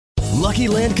Lucky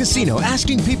Land Casino,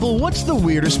 asking people, what's the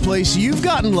weirdest place you've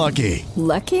gotten lucky?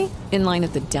 Lucky? In line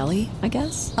at the deli, I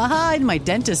guess? Aha, in my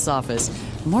dentist's office.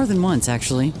 More than once,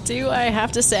 actually. Do I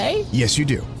have to say? Yes, you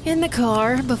do. In the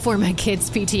car before my kids'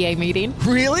 PTA meeting.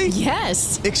 Really?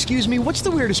 Yes. Excuse me, what's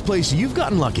the weirdest place you've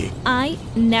gotten lucky? I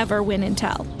never win and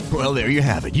tell. Well, there you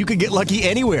have it. You can get lucky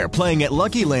anywhere, playing at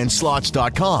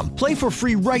LuckyLandSlots.com. Play for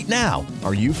free right now.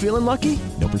 Are you feeling lucky?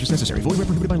 No purchase necessary. Void where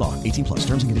prohibited by law. 18 plus.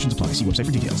 Terms and conditions apply. See website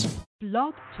for details.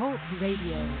 Blog Talk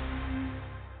Radio.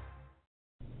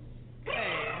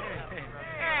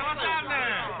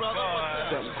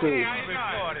 Something cool.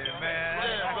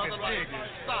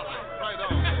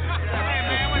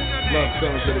 Love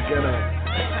songs to the ghetto.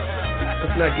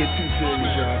 Let's not get too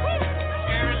serious, y'all.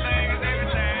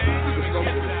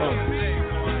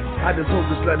 I just hope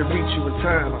this letter reach you in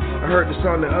time. I heard the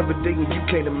song the other day when you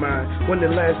came to mind. When the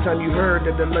last time you heard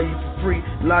that I love you for free?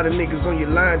 A lot of niggas on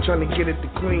your line trying to get at the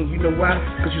queen. You know why?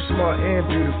 Cause you smart and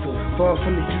beautiful, far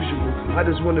from the usual. I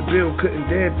just wanna build, couldn't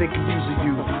dare think of using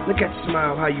you. Look at your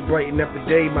smile, how you brighten up the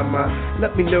day, mama.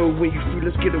 Let me know when you free,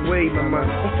 let's get away, mama.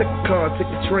 Let's take a car, take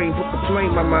a train, book a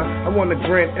plane, mama. I wanna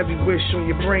grant every wish on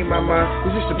your brain, mama.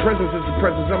 It's just the presence,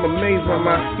 I'm amazed,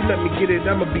 mama. You let me get it,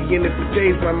 I'ma be in it for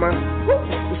days, mama.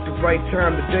 It's the right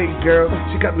time today, girl.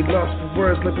 She got me lost for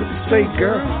words, like what to say,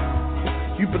 girl.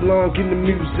 You belong in the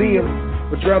museum.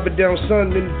 We're driving down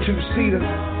Sun in the two-seater.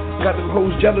 Got them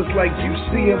hoes jealous like you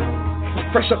see them.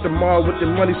 Fresh up the mall with the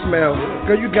money smell.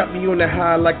 Girl, you got me on the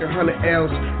high like 100 L's.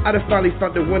 I done finally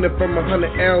found the winner from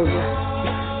 100 L's.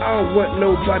 I don't want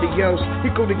nobody else.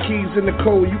 Here go the keys in the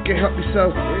cold, you can help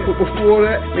yourself. But before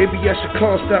that, maybe I should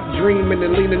call, stop dreaming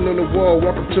and leaning on the wall.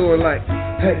 Walk up to her like,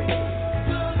 hey.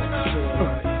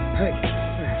 Hey.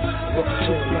 Walk up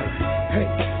to her like, hey.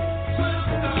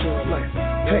 Walk up to her like,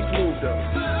 hey. Smooth though.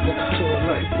 Walk up to her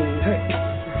like, hey.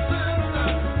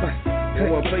 You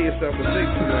wanna play yourself a six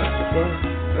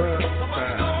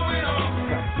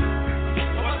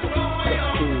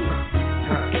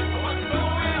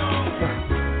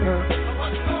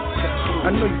I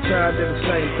know you tired of the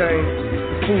same thing.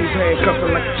 The fool's handcuffing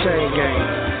like a chain gang.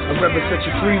 I'd rather set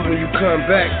you free when you come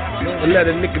back and let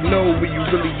a nigga know where you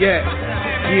really at.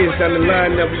 Years down the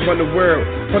line that we run the world.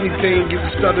 Funny thing is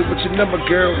it started with your number,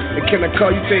 girl. And can I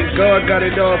call you? Think God got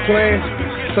it all planned?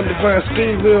 Some divine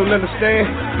scheme we don't understand.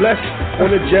 Blessed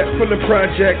on a jet from the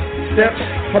project. Steps,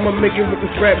 I'ma make it with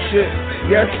this rap shit.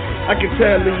 Yes, I can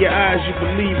tell in your eyes you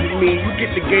believe in me. You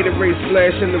get the Gatorade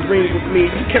splash in the ring with me.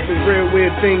 You kept it real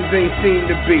where things ain't seem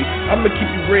to be. I'ma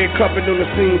keep you red carpet on the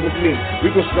scene with me.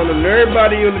 We gon' stun on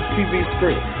everybody on the TV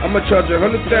screen. I'ma charge 100,000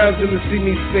 to see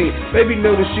me sing. Baby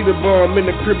know that she the bomb in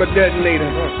the crib I detonator.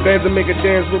 Fans will make a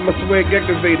dance with my swag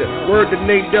activator. Word to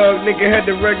Nate Dogg, nigga had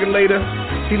the regulator.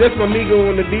 See, that's my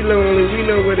amigo on the dealer, only we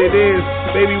know what it is.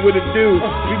 Baby, what it do?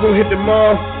 We gon' hit the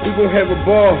mall, we gon' have a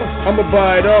ball. I'ma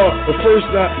buy it all, but first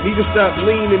I need to stop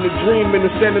leaning and dreaming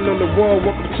and standing on the wall,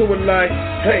 walking to a light.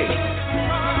 Hey.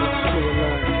 Walking to a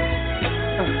light.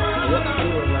 Walking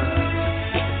to a light.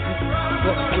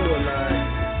 Walking to a light.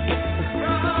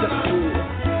 Step cool.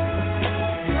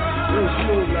 Real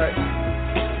smooth like.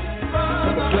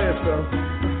 I'm a player, so.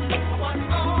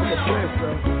 I'm a player,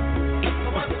 so.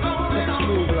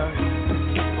 Smooth like,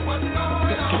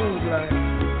 that smooth like,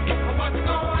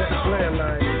 that slam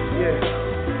like, yeah.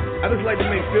 I just like to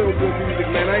make feel good music,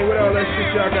 man. I ain't with all that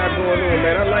shit y'all got going on,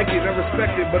 man. I like it, I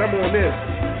respect it, but I'm on this.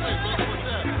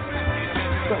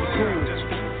 Something cool.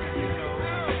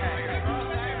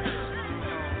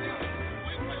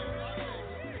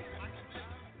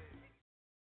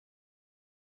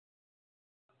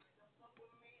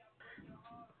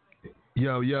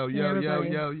 Yo.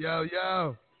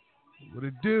 What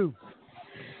it do?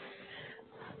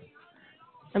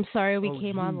 I'm sorry we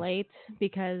came on late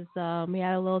because we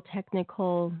had a little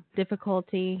technical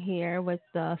difficulty here with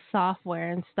the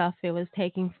software and stuff. It was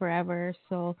taking forever,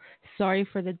 so sorry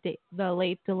for the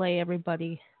late delay,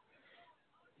 everybody.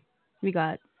 We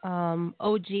got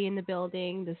OG in the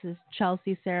building. This is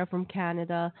Chelsea Sarah from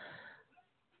Canada.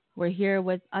 We're here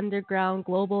with Underground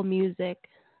Global Music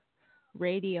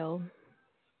Radio.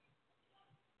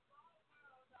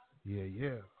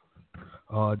 Yeah.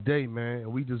 All day,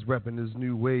 man. We just repping this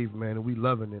new wave, man, and we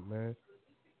loving it, man.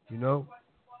 You know?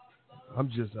 I'm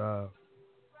just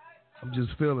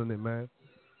feeling it, man.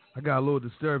 I got a little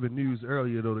disturbing news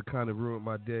earlier, though, that kind of ruined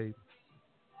my day.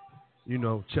 You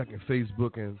know, checking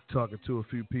Facebook and talking to a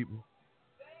few people.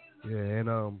 Yeah,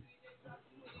 and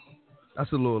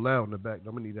that's a little loud in the back.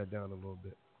 I'm going to need that down a little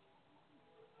bit.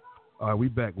 All right, we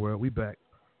back, world. We back.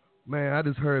 Man, I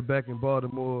just heard back in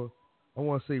Baltimore, I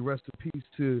want to say rest in peace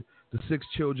to the 6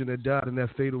 children that died in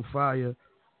that fatal fire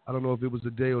I don't know if it was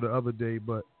the day or the other day,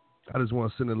 but I just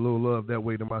want to send a little love that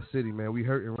way to my city, man. We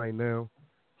hurting right now,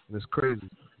 and it's crazy,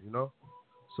 you know?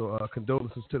 So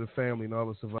condolences to the family and all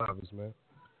the survivors, man.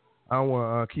 I don't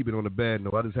want to keep it on the bad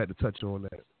note. I just had to touch on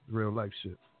that real life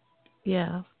shit.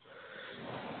 Yeah.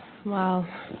 Wow.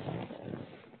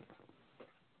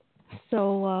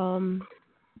 So,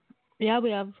 yeah,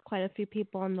 we have quite a few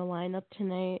people on the lineup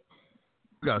tonight.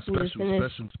 We got a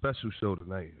special show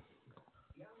tonight.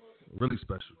 Really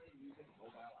special.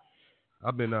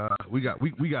 I've been we got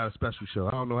a special show.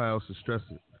 I don't know how else to stress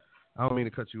it. I don't mean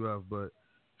to cut you off, but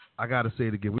I gotta say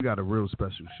it again. We got a real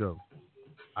special show.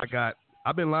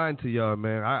 I've been lying to y'all,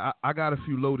 man. I got a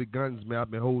few loaded guns, man.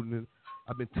 I've been holding it.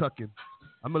 I've been tucking.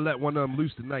 I'm gonna let one of them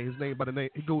loose tonight.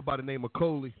 He goes by the name of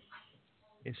Coley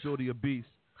and Shorty a Beast,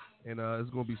 and it's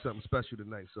gonna be something special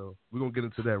tonight. So we're gonna get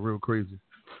into that real crazy.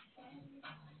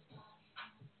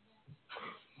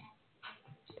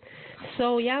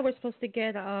 So yeah, we're supposed to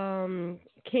get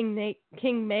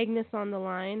King Magnus on the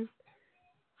line.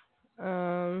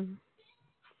 I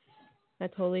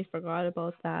totally forgot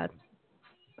about that.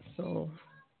 So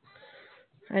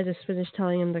I just finished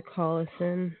telling him to call us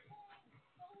in.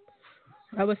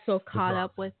 I was so caught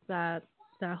up with that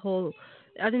whole.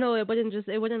 I don't know. It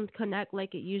wouldn't connect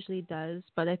like it usually does.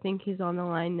 But I think he's on the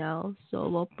line now, so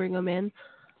we'll bring him in.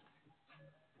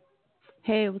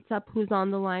 Hey, what's up? Who's on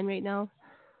the line right now?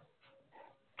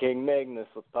 King Magnus,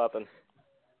 what's poppin'?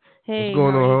 Hey, what's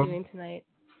going how are on? you doing tonight?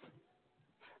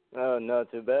 Oh, not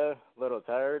too bad. A little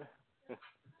tired.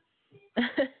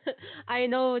 I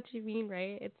know what you mean,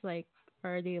 right? It's like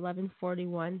already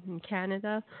 11:41 in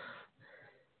Canada.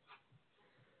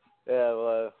 Yeah,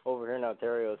 well, over here in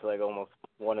Ontario, it's like almost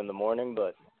 1 in the morning,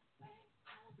 but...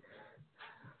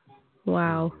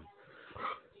 Wow.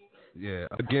 Yeah.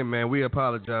 Again, man, we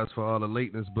apologize for all the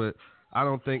lateness, but I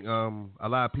don't think a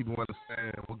lot of people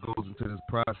understand what goes into this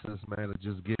process, man, of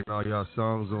just getting all y'all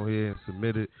songs on here and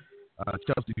submitted.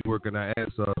 Chelsea be working our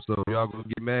ass off, so y'all gonna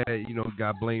get mad, you know,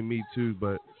 gotta blame me too,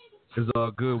 but it's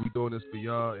all good. We doing this for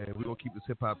y'all, and we gonna keep this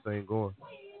hip-hop thing going.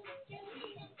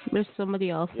 There's somebody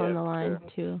else on the line, sure.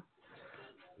 too.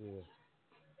 Yeah.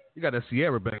 You got that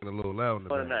Sierra banging a little loud in the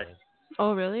background.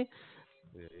 Oh, really?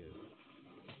 Yeah.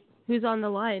 Who's on the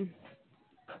line?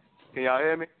 Can y'all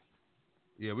hear me?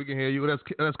 Yeah, we can hear you.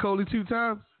 That's Coley 2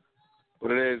 times?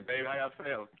 What it is, baby? How y'all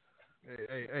feeling?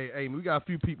 Hey, we got a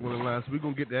few people on the line, so we're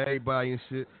going to get to everybody and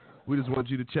shit. We just want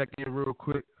you to check in real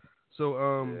quick. So,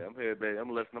 yeah, I'm here, baby. I'm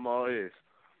listening. I'm all ears.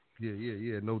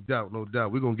 Yeah, no doubt.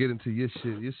 We're going to get into your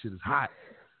shit. Your shit is hot.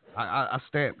 I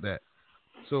stamped that.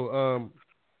 So,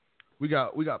 we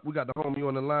got the homie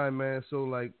on the line, man. So,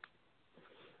 like,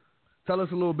 tell us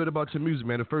a little bit about your music,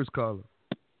 man. The first caller.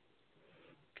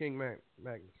 King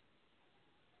Magnus.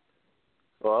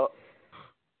 Well,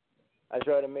 I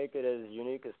try to make it as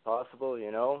unique as possible,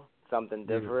 you know, something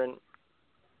different,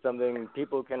 something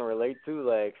people can relate to.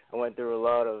 Like, I went through a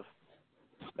lot of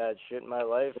bad shit in my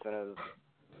life, and I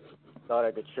thought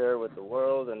I could share it with the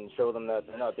world and show them that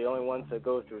they're not the only ones that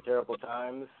go through terrible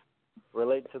times,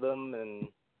 relate to them, and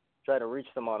try to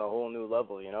reach them on a whole new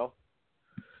level, you know?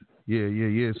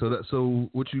 Yeah. So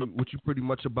what you pretty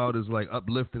much about is like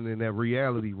uplifting in that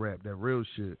reality rap, that real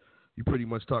shit. You pretty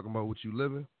much talking about what you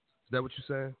living? Is that what you're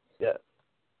saying?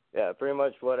 Yeah, pretty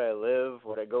much what I live,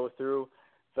 what I go through.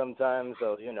 Sometimes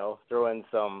I'll, you know, throw in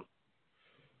some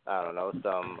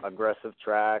aggressive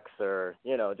tracks or,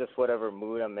 you know, just whatever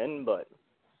mood I'm in, but...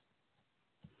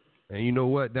 And you know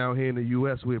what? Down here in the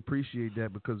U.S., we appreciate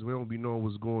that because we don't be knowing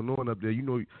what's going on up there. You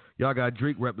know, y'all got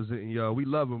Drake representing y'all. We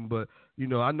love him, but, you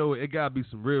know, I know it got to be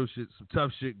some real shit, some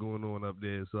tough shit going on up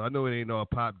there. So I know it ain't all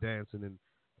pop dancing and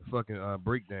fucking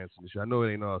break dancing and shit. I know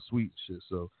it ain't all sweet shit.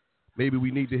 So maybe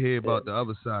we need to hear about the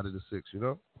other side of the six, you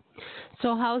know?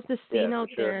 So how's the scene out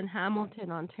there in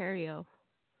Hamilton, Ontario?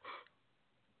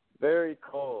 Very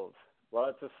cold.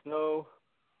 Lots of snow.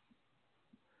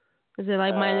 Is it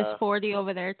like minus 40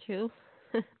 over there too?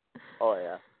 Oh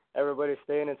yeah. Everybody's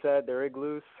staying inside their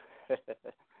igloos.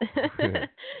 Yeah.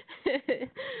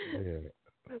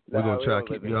 We're gonna try to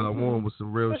keep y'all warm with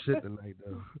some real shit tonight,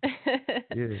 though.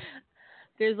 Yeah.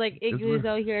 There's like igloos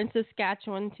out here in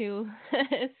Saskatchewan too.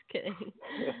 Just kidding.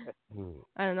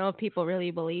 I don't know if people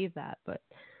really believe that, but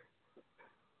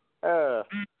it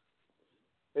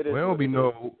is. We don't be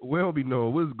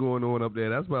knowing what's going on up there.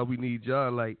 That's why we need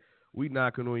y'all. Like, we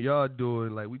knocking on y'all door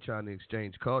and like we trying to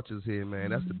exchange cultures here,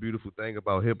 man. That's the beautiful thing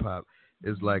about hip hop.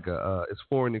 It's like it's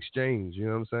foreign exchange. You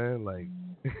know what I'm saying? Like,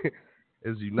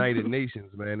 it's United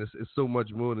Nations, man. It's so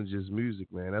much more than just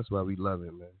music, man. That's why we love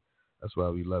it, man. That's why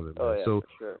we love it, man. Oh, yeah, so,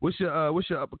 sure. what's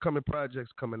your up and coming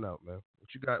projects coming out, man?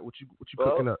 What you got? What you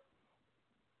cooking up?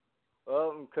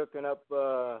 Well, I'm cooking up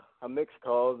a mix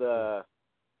called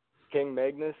King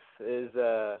Magnus is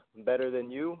Better Than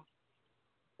You.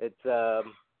 It's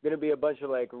going to be a bunch of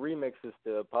like remixes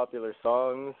to popular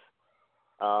songs.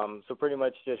 So pretty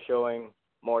much just showing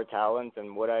more talent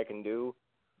and what I can do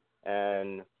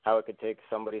and how I could take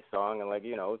somebody's song and like,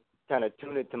 you know, kind of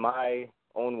tune it to my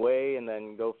own way and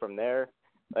then go from there.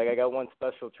 Like I got one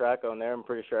special track on there. I'm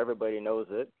pretty sure everybody knows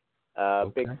it.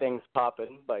 Big Things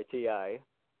Poppin' by T.I.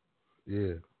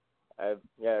 Yeah. I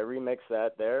remixed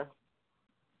that there.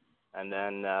 And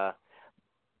then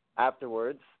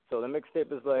afterwards, so the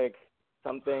mixtape is like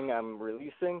something I'm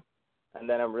releasing, and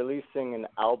then I'm releasing an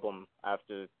album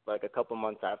after, like a couple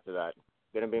months after that.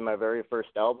 It's going to be my very first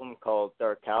album called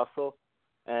Dark Castle,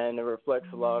 and it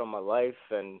reflects a lot on my life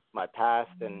and my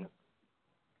past and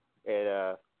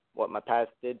it what my past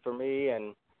did for me,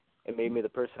 and it made me the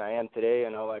person I am today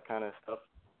and all that kind of stuff.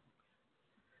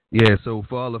 Yeah, so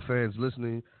for all the fans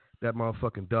listening, that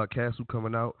motherfucking Dark Castle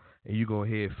coming out, and you going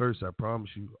to hear it first, I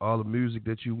promise you. All the music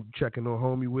that you checking on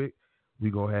homie with,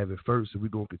 we going to have it first, and we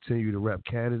going to continue to rap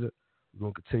Canada. We're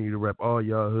going to continue to rap all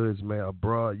y'all hoods, man,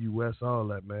 abroad, U.S., all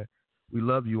that, man. We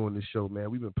love you on this show, man.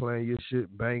 We've been playing your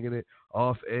shit, banging it,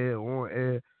 off air, on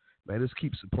air. Man, just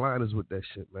keep supplying us with that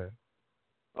shit, man.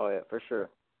 Oh, yeah, for sure.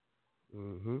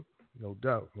 Mm-hmm. No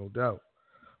doubt, no doubt.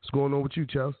 What's going on with you,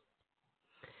 Chelsea?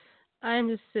 I'm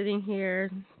just sitting here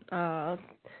trying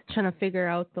to figure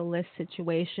out the list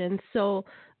situation. So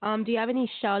do you have any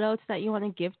shout-outs that you want to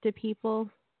give to people?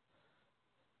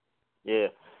 Yeah.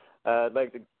 I'd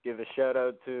like to give a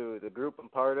shout-out to the group I'm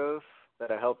part of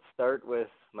that I helped start with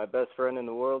my best friend in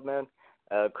the world, man.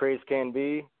 Craze Can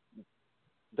Be.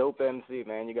 Dope MC,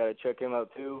 man. You got to check him out,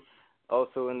 too.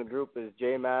 Also in the group is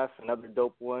J-Mass, another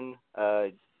dope one.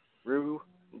 Rue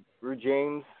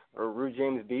James, or Rue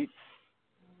James Beats.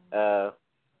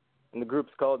 And the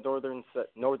group's called Northern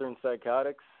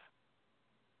Psychotics.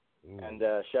 And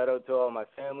shout out to all my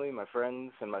family, my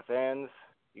friends, and my fans.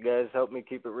 You guys help me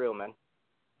keep it real, man.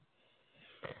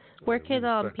 Where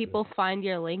can people find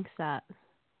your links at?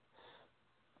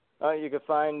 You can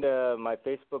find my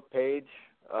Facebook page.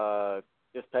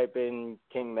 Just type in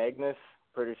King Magnus.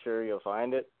 Pretty sure you'll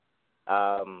find it.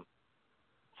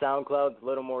 SoundCloud's a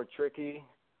little more tricky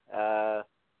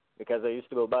because I used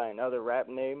to go by another rap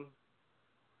name,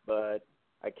 but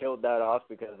I killed that off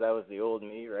because that was the old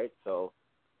me, right? So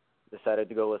decided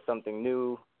to go with something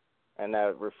new, and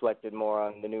that reflected more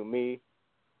on the new me.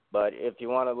 But if you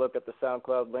want to look at the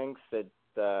SoundCloud links, it's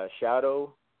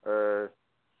Shadow, or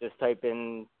just type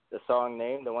in the song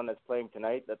name, the one that's playing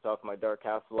tonight. That's off my Dark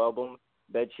Castle album,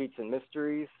 Bed Sheets and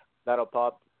Mysteries. That'll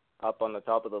pop up on the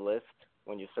top of the list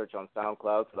when you search on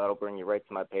SoundCloud, so that'll bring you right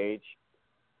to my page.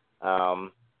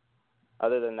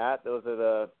 Other than that, those are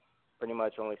the pretty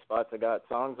much only spots I got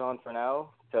songs on for now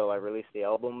till I release the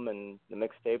album and the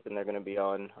mixtape, and they're going to be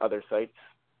on other sites.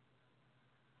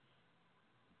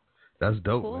 That's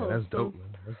dope, cool. Man. That's dope,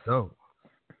 man. That's dope.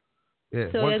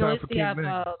 Yeah, so one time for King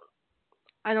Magnus.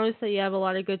 I noticed that you have a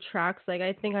lot of good tracks. Like,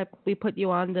 I think we put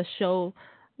you on the show,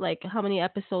 like, how many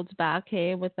episodes back,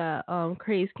 hey, with that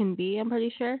Craze Can Be, I'm pretty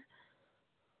sure.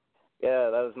 Yeah,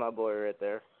 that was my boy right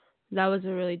there. That was a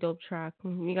really dope track.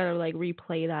 You gotta, like,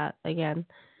 replay that again.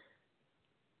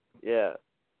 Yeah.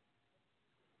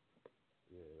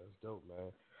 Yeah, that's dope,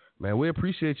 man. Man, we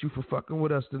appreciate you for fucking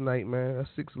with us tonight, man.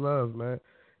 That's Six Love, man.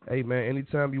 Hey, man,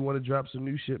 anytime you want to drop some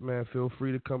new shit, man, feel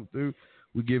free to come through.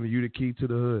 We're giving you the key to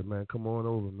the hood, man. Come on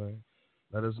over, man.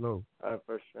 Let us know.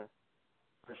 For sure.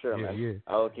 For sure, yeah, man. Yeah.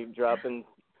 I'll keep dropping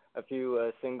a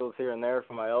few singles here and there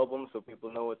for my album so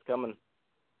people know what's coming.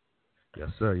 Yes,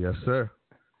 sir. Yes, sir.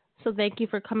 So thank you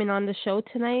for coming on the show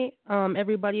tonight.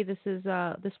 Everybody, this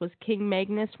was King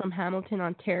Magnus from Hamilton,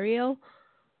 Ontario.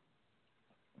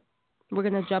 We're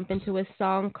going to jump into a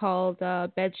song called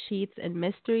Bed Sheets and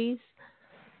Mysteries.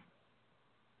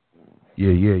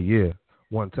 Yeah.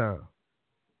 One time.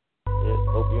 Yeah,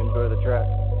 hope you enjoy the track.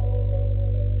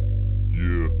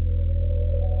 Yeah.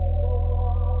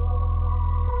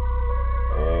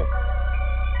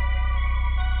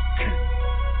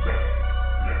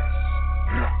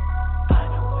 I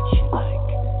know what she like,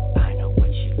 I know what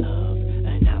she love,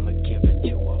 and I'ma give it to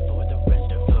her for the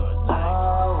rest of her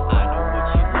life. I know what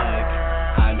she like,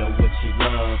 I know what she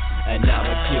love, and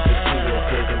I'ma give it to her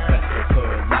for the rest of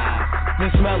her life. The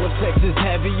smell of sex is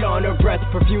heavy on her breath,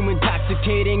 perfume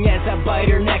intoxicating as I bite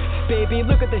her neck. Baby,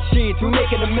 look at the sheets, we're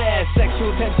making a mess.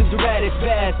 Sexual tensions are at its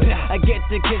best. bliss. I get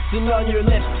to kissing on your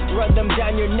lips, run them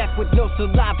down your neck with no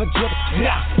saliva drip.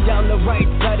 Down the right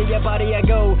side of your body I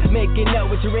go, making out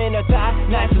with your inner thigh,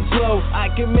 nice and slow. I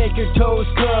can make your toes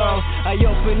curl. I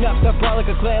open up the bra like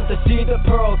a clam to see the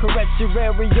pearl. Caress your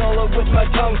areola with my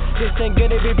tongue. This ain't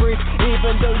gonna be brief,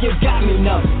 even though you got me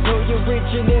numb. Though you're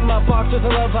reaching in my boxers, I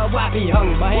love how I be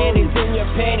hung. My hand is in your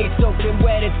panties, soaking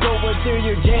wet, it's going through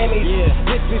your jammies.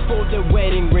 This before the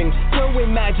wedding ring, so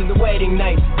imagine the wedding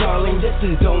night. Darling, this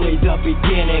is only the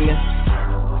beginning.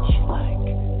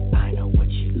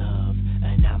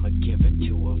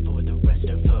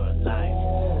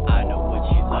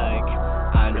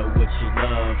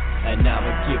 And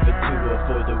I'ma give it to her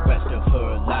for the rest of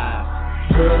her life.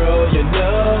 Girl, you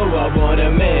know I wanna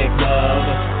make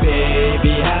love.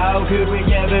 Baby, how could we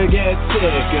ever get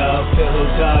sick of pillow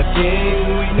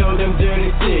talking? We know them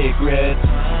dirty secrets.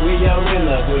 We are in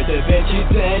love with adventures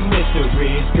and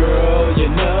mysteries. Girl, you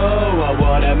know I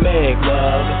wanna make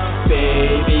love.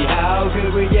 Baby, how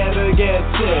could we ever get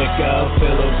sick of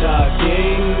pillow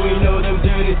talking? We know them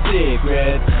dirty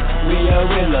secrets. We are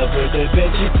in love with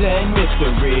adventures and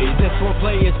mysteries. This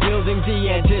foreplay is building the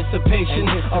anticipation.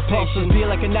 Our pulses be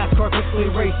like a NASCAR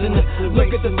quickly racing. Look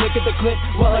at the clip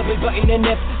while I be biting a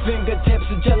nip. Fingertips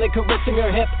are gently caressing her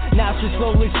hip. Now she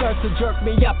slowly starts to jerk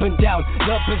me up and down.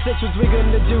 The positions we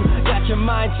gonna do, got your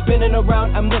mind spinning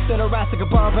around. I'm lifting her ass like a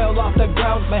barbell off the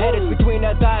ground. My head is between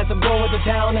her thighs, I'm going to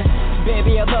town.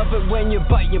 Baby, I love it when you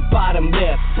bite your bottom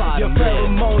lip. Your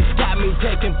pheromones got me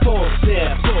taking full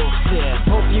sips.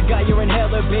 Hope you got your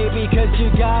inhaler, baby, cause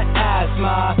you got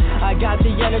asthma. I got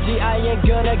the energy, I ain't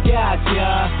gonna gas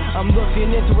ya. I'm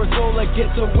looking into her soul like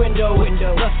it's a window.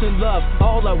 Lust and love,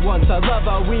 all at once. I love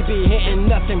how we be hitting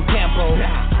nothing tempo.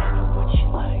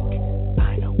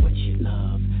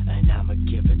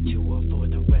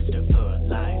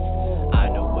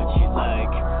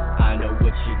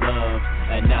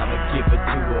 And I'ma give it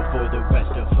to her for the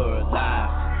rest of her life.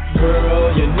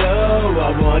 Girl, you know I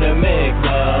wanna make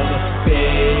love.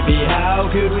 Baby,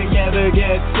 how could we ever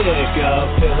get sick of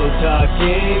pillow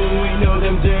talking? We know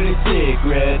them dirty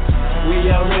secrets.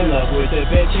 We are in love with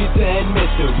adventures and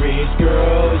mysteries.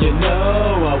 Girl, you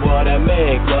know I wanna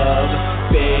make love.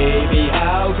 Baby,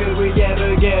 how could we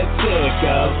ever get sick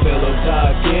of pillow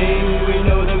talking? We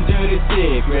know them dirty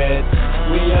secrets.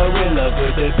 We are in love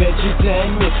with adventures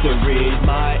and mysteries.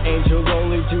 My angel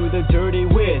only do the dirty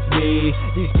with me.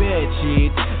 These bed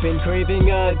sheets been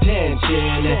craving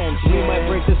attention. We might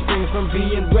break the springs from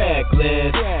being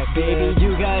reckless. Baby,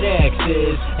 you got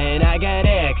exes and I got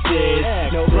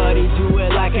exes. Nobody do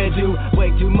it like I do.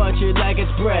 Way too much, it like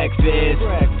it's breakfast.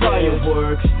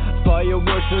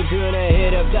 Fireworks are gonna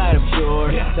hit up that, I'm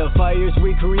sure. The fires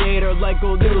we create are like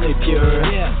gold, newly pure.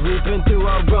 We've been through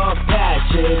our rough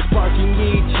patches, sparking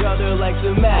each other like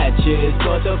some matches.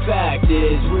 But the fact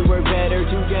is, we were better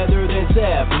together than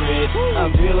separate.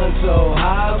 I'm feeling so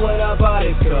high when our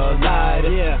bodies collide.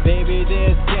 Baby,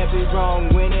 this can't be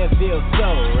wrong when it feels so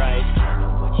right.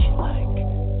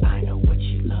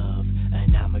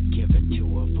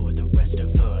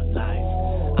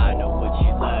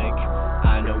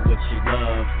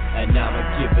 And I'ma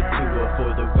give it to her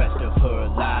for the rest of her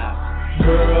life.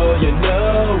 Girl, you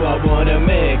know I wanna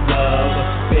make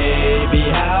love. Baby,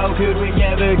 how could we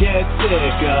ever get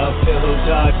sick of pillow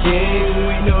talking?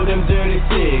 We know them dirty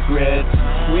secrets.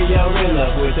 We are in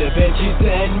love with adventures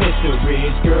and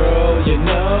mysteries. Girl, you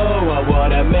know I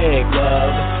wanna make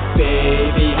love.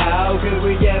 Baby, how could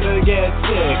we ever get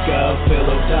sick of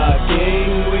pillow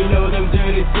talking? We know them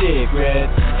dirty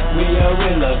secrets. We are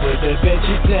in love with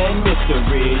adventures and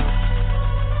mysteries.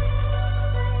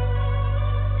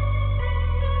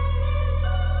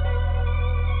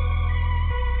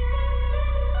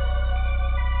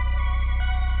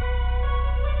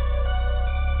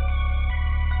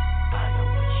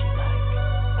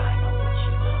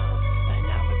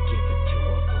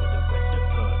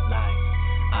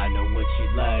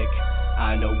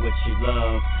 I know what she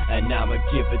love, and I'ma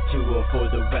give it to her for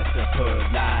the rest of her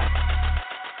life.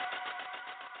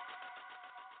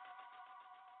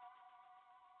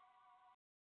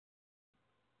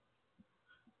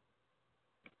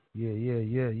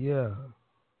 Yeah.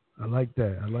 I like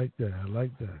that.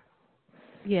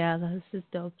 Yeah, that's a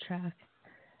dope track.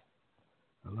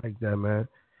 I like that, man.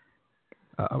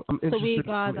 I'm interested.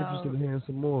 I'm interested in hearing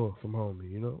some more from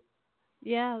homie. You know.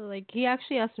 Yeah, like he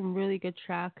actually has some really good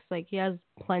tracks. Like he has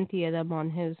plenty of them on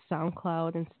his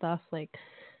SoundCloud and stuff. Like,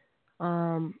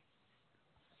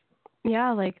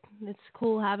 yeah, like it's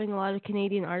cool having a lot of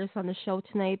Canadian artists on the show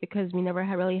tonight because we never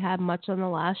really had much on the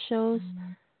last shows.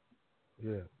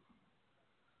 Yeah.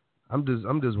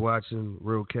 I'm just watching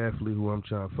real carefully who I'm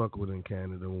trying to fuck with in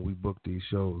Canada when we book these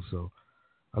shows. So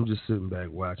I'm just sitting back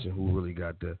watching who really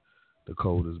got the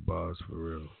coldest bars for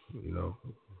real. You know,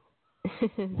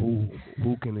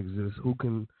 who can exist, who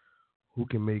can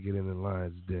make it in the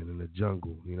lion's den, in the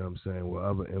jungle. You know what I'm saying? Where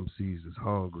other MCs is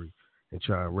hungry and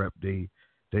try to rep they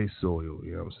soil.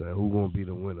 You know what I'm saying? Who gonna be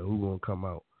the winner? Who gonna come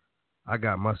out? I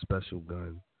got my special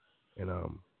gun, and I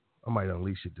might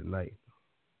unleash it tonight.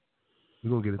 We're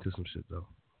gonna get into some shit though.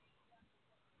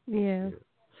 Yeah.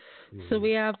 So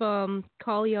we have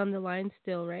Collie on the line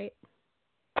still, right?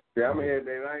 Yeah, I'm here,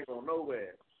 baby. I ain't going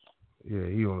nowhere. Yeah,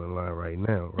 he on the line right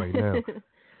now.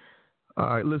 All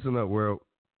right, listen up, world.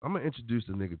 I'm gonna introduce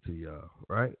the nigga to y'all,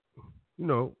 right? You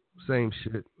know, same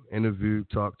shit. Interview,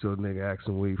 talk to a nigga, ask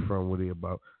him where he from, what he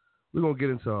about. We're gonna get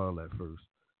into all that first.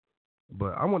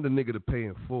 But I want the nigga to pay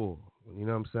in full. You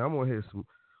know what I'm saying? I want to hear some.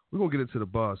 We're gonna get into the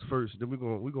bars first, then we're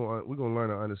gonna learn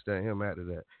to understand him after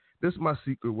that. This is my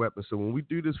secret weapon. So when we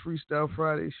do this Freestyle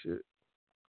Friday shit,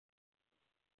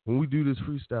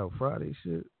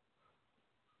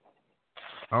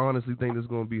 I honestly think this is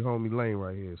gonna be homie lane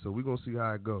right here. So we're gonna see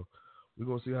how it go.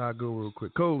 Real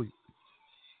quick. Coley.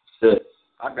 Shit.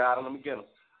 I got him. Let me get him.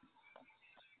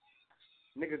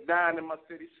 Niggas dying in my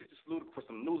city, shit is ludicrous.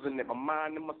 I'm losing it. My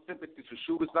mind and my sympathies for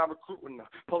shooters I'm recruiting now.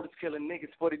 Police killing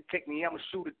niggas before they take me, I'ma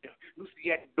shoot at them.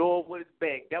 Lucy at the door with his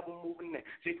bag, devil moving in.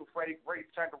 Chief of Freddie Gray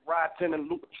turned to ride 10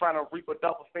 and Luke trying to reap a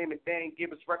double fame and they ain't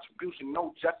give us retribution.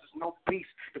 No justice, no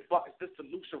peace. The fuck is this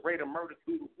solution? Rate of murder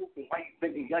through the roof. And why you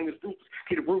thinking youngest groups?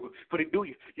 Kid Ruger, but they do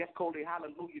you. Yes, Cody,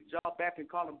 hallelujah. Job back and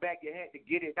call him back. You had to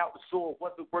get it out the sword.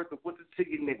 What's it worth of what's it to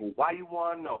you, nigga? Why you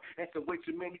wanna know? Answer way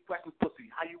too many questions, pussy.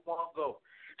 How you wanna go?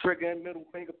 Trigger and middle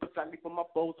finger, precisely for my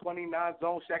foes. 29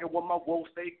 zone, shacking with my woes.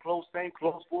 Stay close, same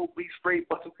close. Full beat straight,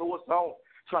 busting through a zone.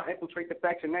 Try to infiltrate the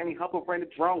faction, and he hovering the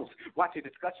drones. Watch the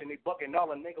discussion, they bucking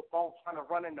all the nigga phones. Trying to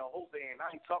run in the Jose, and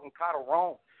I ain't talking kind of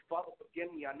wrong. Father,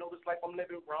 forgive me, I know this life I'm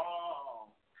living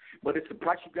wrong. But it's the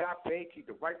price you gotta pay.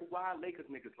 Keep the rifle wide lay, cause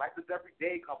niggas life is every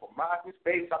day. Compromise in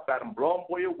space, I got them blowing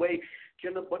boy away.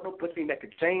 Killer but no pussy that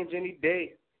could change any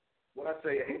day. What I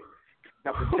say, eh?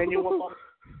 Now continue with my...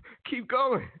 Keep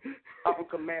going. Upper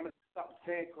commandments, stop the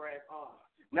sand crack,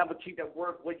 Never keep that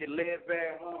work where you live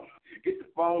at, Get the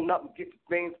phone up and get the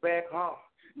things back,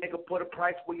 Nigga, put a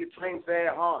price where your trains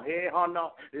at, Head hunter,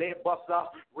 lead buster,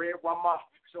 red rummer.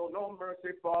 Show no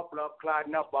mercy for blood clot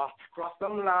never. Cross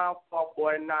them line for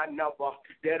boy, not never.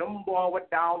 Dead them boy with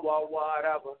downward,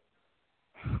 whatever.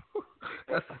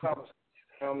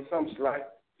 Something like.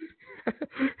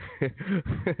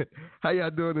 How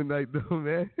y'all doing tonight, though,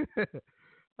 man?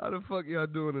 How the fuck y'all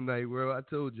doing tonight, bro? I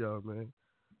told y'all, man.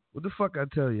 What the fuck I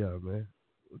tell y'all, man?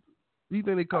 What do you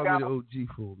think they call me the OG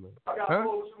for, man? I got huh?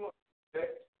 more.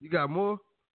 You got more?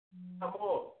 I got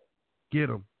more. Get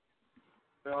them.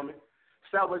 Feel me?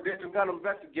 Start with this and gun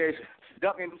investigation.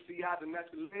 Ducking to see how the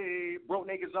next escalate. Broke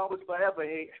niggas always forever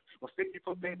hate. When 60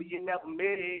 foot baby, you never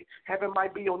made. Heaven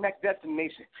might be your next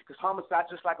destination. Cause homicide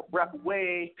just like a breath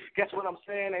away. Guess what I'm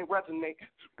saying ain't resonate.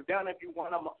 But down if you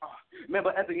want, I'm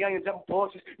remember as a young and jumping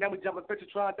Porsches. Now we jumping picture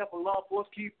trying to for law force.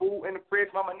 Keep food in the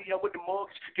fridge. Mama need up with the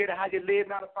mortgage. Get it how you live.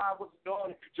 9 to 5 was the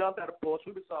dawn. Jumped out of Porsche.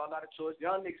 We was all out of choice.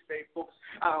 Young niggas stay focused.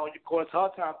 Eye on your course.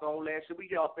 Hard times don't last. Should we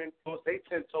off in force? They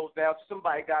 10 toes down.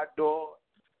 Somebody got doors.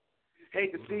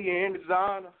 Hate to see you in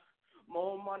designer.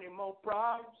 More money, more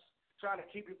problems. Trying to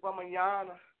keep you from a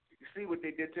yana. You see what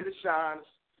they did to the shiners.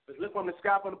 Let's look from the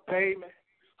sky from the pavement.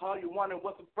 All you wanted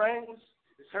was some frames.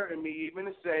 It's hurting me even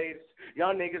to say this.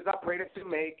 Young niggas, I pray that you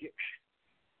make it.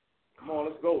 Come on,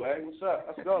 let's go, hey. What's up?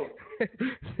 Let's go.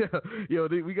 Yo,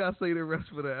 we gotta say the rest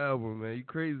for the album, man. You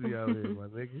crazy out here, my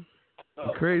nigga.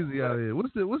 You crazy out here.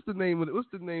 What's the name of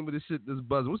the shit that's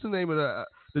buzzing? What's the name of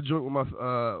the joint with my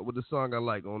with the song I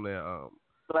like on there?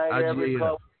 Like every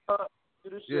IGAF.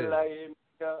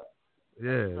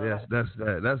 Yeah, that's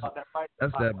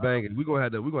that banging. We're gonna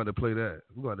have to play that.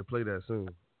 We're gonna have to play that soon.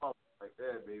 Like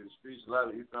that, baby. The streets love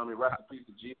it. You feel me? Rest in peace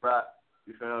to G-Rock.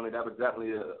 You feel me? That was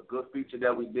definitely a good feature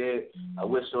that we did. I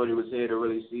wish Shorty was here to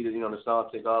really see the song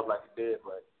take off like it did,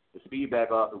 but the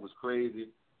feedback off it was crazy.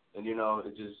 And it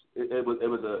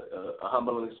was a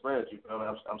humbling experience. You feel me?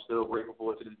 I'm still grateful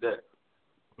for it to this day.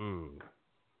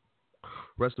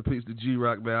 Rest in peace to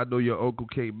G-Rock, man. I know your uncle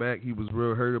came back. He was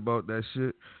real hurt about that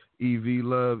shit. EV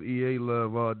love, EA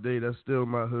love all day. That's still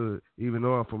my hood. Even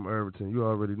though I'm from Irvington, you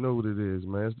already know what it is,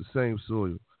 man. It's the same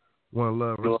soil. One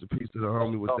love. Rest in peace to the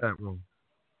homie with that one.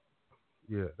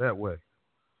 Yeah, that way.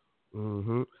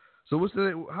 So what's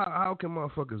the? How can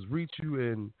motherfuckers reach you?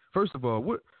 And first of all,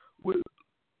 what?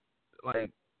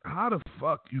 Like, how the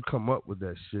fuck you come up with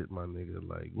that shit, my nigga?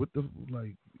 Like, what the,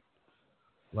 like,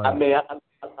 Like, I mean,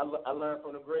 I learned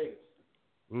from the greatest.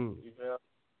 Mm. You feel me?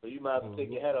 So you might as well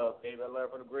take your head off, baby. I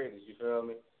learned from the greatest. You feel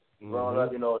me? Mm-hmm. Growing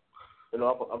up, you know,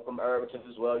 I'm from Irvington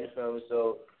as well. You feel me?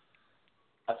 So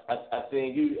I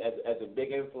seen you as a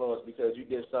big influence because you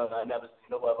did something I never seen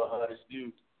no other artist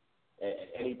do at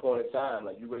any point in time.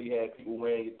 Like, you really had people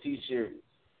wearing your T-shirt.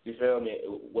 You feel me?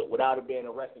 Without it being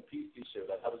a rest in peace T-shirt,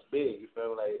 like, that was big. You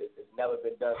feel me? Like, it's never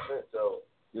been done since. So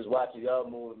just watching y'all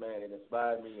move, man, it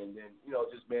inspired me. And then, you know,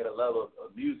 just being a love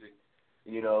of music,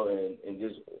 you know, and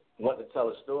just wanting to tell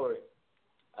a story.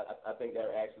 I think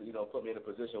that actually, you know, put me in a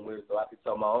position where so I could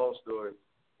tell my own story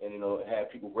and, you know,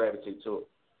 have people gravitate to it.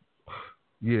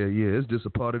 Yeah, it's just a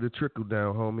part of the trickle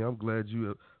down, homie. I'm glad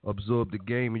you absorbed the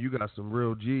game and you got some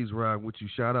real G's riding with you.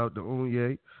 Shout out to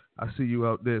Unye. I see you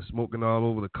out there smoking all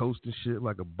over the coast and shit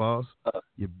like a boss. I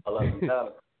love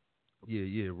you.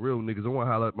 Yeah, real niggas. I want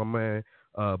to highlight my man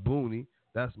Booney.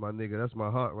 That's my nigga. That's my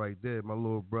heart right there. My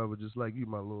little brother, just like you,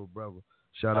 my little brother.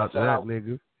 Shout out to that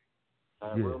nigga.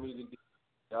 Yeah. Real Music DVD.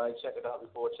 Y'all ain't check it out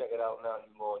before. Check it out now.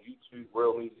 You go on YouTube,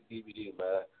 Real Music DVD,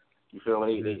 man. You feel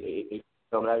me? They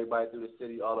filming everybody through the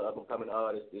city, all the up and coming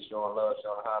artists. They're showing love,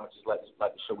 showing homage, just like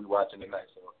the show we watching tonight.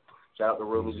 So shout out to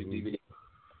Real Music DVD.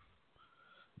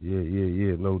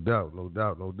 Yeah. No doubt.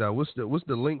 What's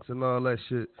the links and all that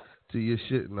shit to your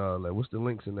shit and all that? What's the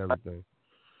links and everything?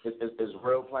 It's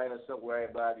real plain and simple,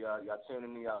 everybody. Y'all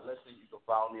tuning in, y'all listening. You can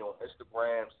follow me on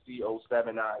Instagram,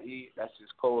 CO7IE. That's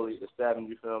just Coley, the 7,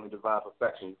 you feel me, Divine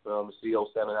Perfection, you feel me,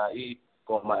 CO7IE.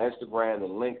 Go on my Instagram, the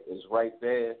link is right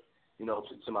there, you know,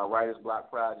 to my Writer's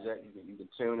Block project. You can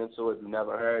tune into it if you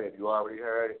never heard it, if you already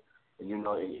heard it. And, you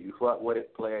know, if you fuck with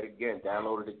it, play it again,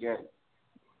 download it again.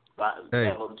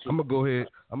 Hey, I'm gonna go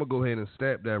ahead and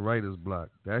stamp that Writer's Block.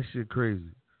 That shit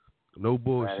crazy. No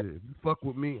bullshit. If you fuck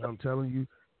with me, I'm telling you,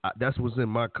 that's what's in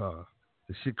my car.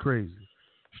 The shit crazy.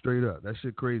 Straight up. That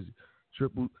shit crazy.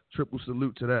 Triple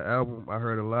salute to that album. I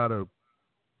heard a lot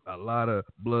of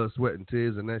blood, sweat, and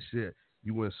tears and that shit.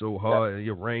 You went so hard and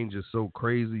your range is so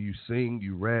crazy. You sing,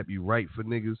 you rap, you write for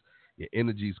niggas. Your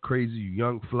energy's crazy. You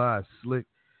young, fly, slick.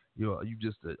 You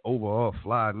just an overall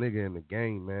fly nigga in the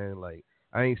game, man. Like,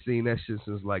 I ain't seen that shit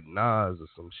since like Nas or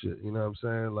some shit. You know what I'm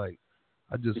saying? Like,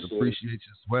 I just appreciate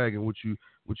your swag and what you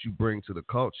bring to the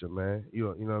culture, man.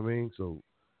 You know what I mean? So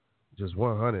just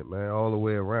 100, man, all the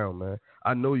way around, man.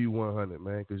 I know you 100,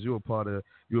 man, because you're a part of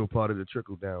the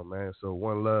trickle down, man. So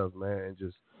one love, man, and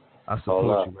just I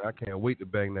support you, man. I can't wait to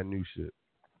bang that new shit.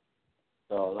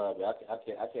 Oh, love it.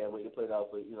 I can't wait to put it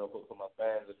out for for my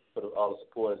fans, for all the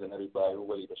supporters and everybody who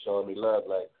really been showing me love.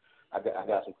 Like, I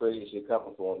got some crazy shit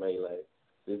coming for me, man. Like,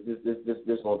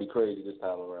 this gonna be crazy this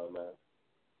time around, man.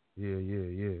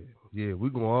 Yeah. We're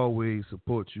going to always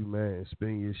support you, man, and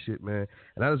spin your shit, man.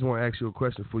 And I just want to ask you a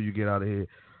question before you get out of here.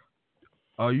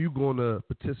 Are you going to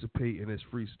participate in this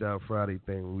Freestyle Friday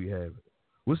thing when we have it?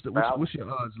 What's your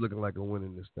odds looking like of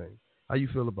winning this thing? How you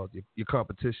feel about your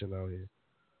competition out here?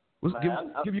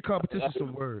 Give your competition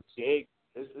some words.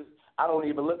 I don't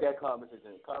even look at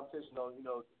competition. Competition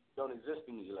don't exist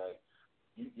to me. Like,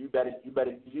 you better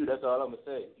do you. That's all I'm gonna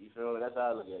say. You feel me? That's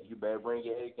how I look at it. You better bring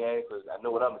your A game because I know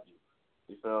what I'm gonna do.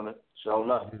 You feel me? Show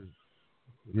enough.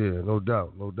 Yeah, no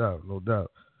doubt.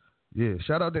 Yeah,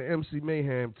 shout out to MC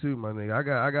Mayhem too, my nigga.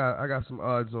 I got some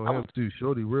odds on him too.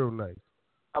 Shorty, real nice.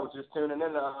 I was just tuning in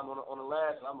on the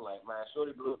last, and I'm like, man,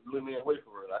 Shorty blew me away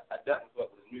for real. I definitely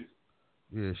fuck with his music.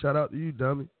 Yeah, shout out to you,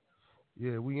 dummy.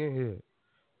 Yeah, we in here.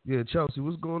 Yeah, Chelsea,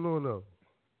 what's going on though?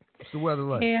 What's the weather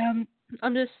like? Yeah,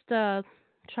 I'm just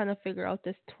trying to figure out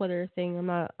this Twitter thing. I'm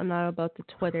not about the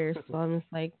Twitter, so I'm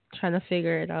just like trying to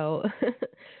figure it out.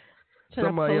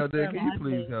 Somebody out there, can you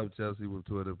please help Chelsea with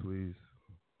Twitter, please?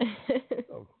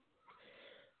 Oh.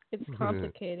 It's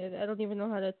complicated. I don't even know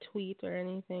how to tweet or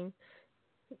anything.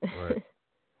 Right.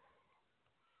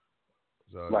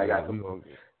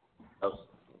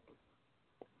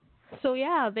 So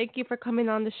yeah, thank you for coming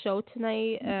on the show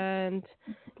tonight, and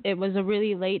it was a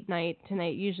really late night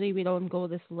tonight. Usually we don't go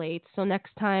this late, so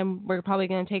next time we're probably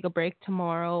going to take a break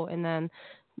tomorrow, and then,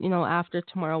 after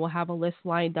tomorrow we'll have a list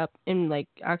lined up in like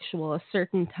a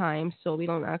certain time, so we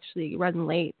don't actually run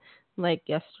late like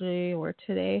yesterday or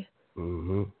today.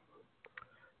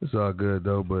 It's all good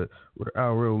though, but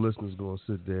our real listeners gonna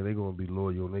sit there. They gonna be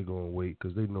loyal and they gonna wait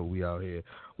because they know we out here.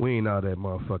 We ain't out that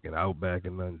motherfucking Outback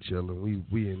and nothing chilling.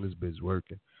 We in this bitch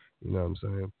working. You know what I'm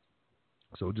saying?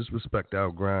 So just respect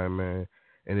our grind, man.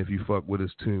 And if you fuck with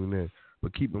us, tune in.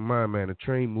 But keep in mind, man, the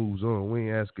train moves on. We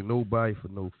ain't asking nobody for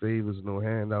no favors, no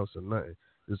handouts or nothing.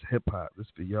 This hip hop. This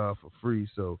for y'all for free.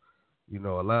 So, a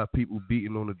lot of people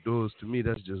beating on the doors. To me,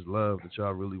 that's just love that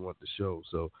y'all really want to show.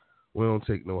 So We don't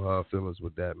take no hard feelings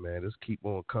with that, man. Just keep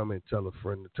on coming. Tell a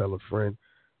friend to tell a friend.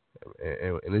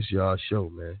 And it's y'all show,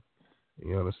 man.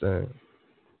 You understand?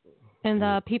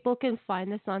 And people can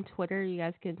find us on Twitter. You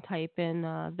guys can type in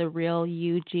The Real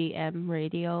UGM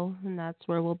Radio, and that's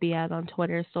where we'll be at on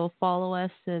Twitter. So follow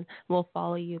us, and we'll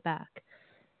follow you back.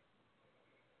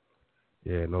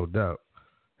 Yeah, no doubt.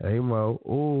 Hey, Mo.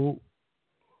 Ooh.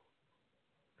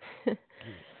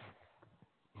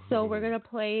 So we're going to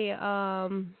play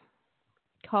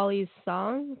Collie's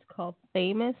song. It's called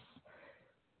Famous.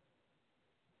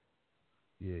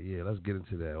 Yeah, let's get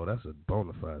into that. Oh, that's a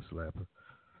bona fide slapper.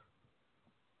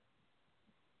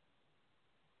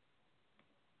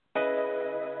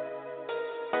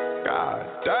 God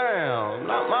damn,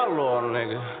 not my little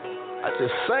nigga. I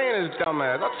just saying this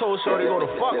dumbass. I told Shorty go to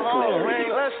fuck home. We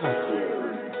ain't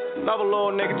listening. Another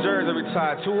little nigga jersey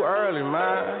retired too early,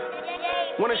 man.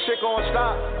 When this shit gonna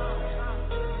stop?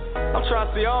 I'm trying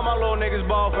to see all my little niggas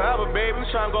ball forever, baby. I'm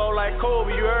trying to go like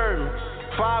Kobe, you heard me.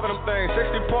 5 of them things,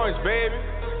 60 points, baby.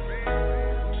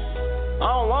 I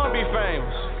don't wanna be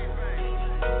famous.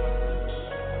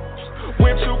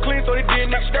 Whip too clean, so they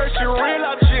did next dirt. Shit real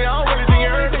out shit, I don't really think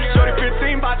you heard. Shorty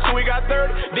 15, by 2, he got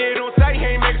 30. Did on sight, he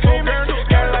ain't make it so girl.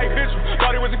 Got it like visual,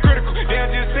 thought he wasn't critical.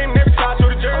 Damn, just seen every time to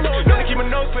the jersey. Know to keep my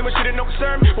nose slim, but shit ain't no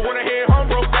concern. But when I head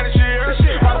home, broke down and shit hurt.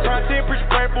 I was trying to preach a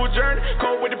painful journey.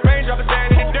 Cold with the pain, drop it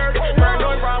down in the dirt.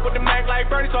 Paranoid, ride with the Mac like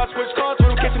Bernie, so I switch calls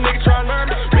when catch a nigga trying to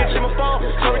learn me. Bitch in my phone,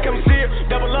 so we come see it.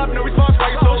 Double up, no response,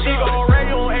 why you so ego?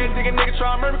 Already on ass, nigga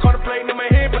trying to murder me. Contemplating in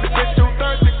my head, but the bitch too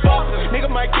thirsty. Fuck, nigga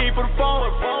might keep for the phone.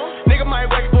 Nigga might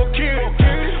wait for a kid.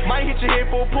 Might hit your head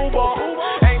for a pool ball.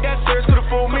 Ain't that serious, could've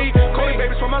fooled me. Calling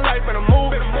babies for my life and I'm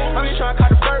moving. I'm just trying to cut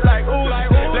the bird like ooh.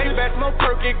 Lay back, smoke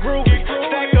perk, get groovy.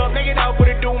 Stack up, nigga, out what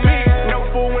it do me. No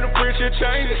fool when the free shit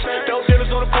changes. Dope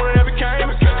dealers on the corner never came.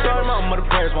 Sorry, mama, the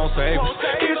prayers won't save us.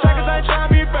 These suckers ain't trying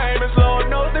to be famous. Lord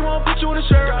knows they won't put you in a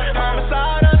shirt.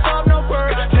 Homicide, unsolved, no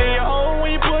word. Tell your home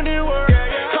when you put in work.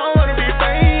 I don't wanna be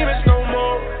famous no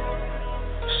more.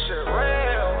 Shit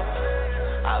real.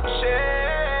 I'm shit.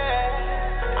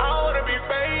 I don't wanna be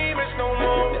famous no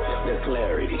more. The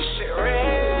clarity. Shit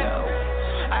real.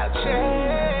 I'm shit.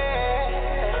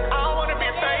 I don't wanna be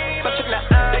famous. I'm checking that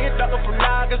iron, ducking from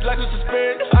noggins like a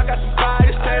suspended. I got some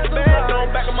fire, stand bad.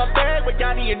 Don't back of my bag, but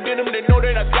y'all need a denim. They know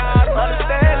that I got them.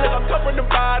 Understand, look, I'm tougher than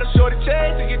bottom. Shorty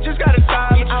change, so you just gotta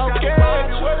time it. I don't care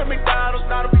if you work at McDonald's,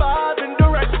 not a 5 and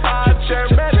direct 5.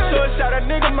 Chairman, so I shot that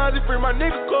nigga Mozzie, free my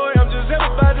nigga Corey. I'm just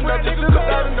empathizing, not just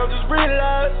sympathizing, I'm just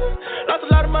realizing. Lost a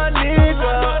lot of my niggas.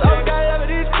 I got all of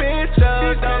these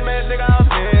pictures. Dumbass nigga, I'll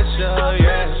miss ya,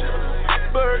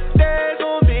 yeah. Birthdays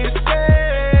won't be the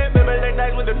same. Remember late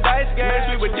nights with them dice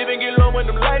games. We would dip and get low when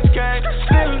them lights came.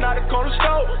 Still not a corner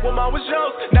store when mine was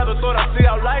yours. Never thought I'd see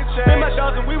how life changed. Me and my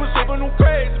dogs and we was super new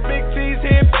crazy. Big T's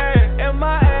hit bang. And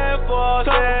my Air Force.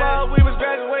 Talk about we was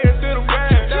graduating to the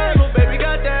grand. Damn, baby,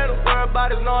 goddamn. Don't worry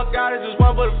about it. No, God is just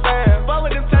one for the fan. But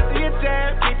with them touch to your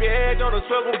jam. Keep your head on the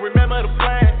swivel. Remember the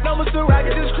plan. No more still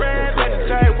rockin' this cran.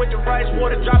 Vegetarian with the rice,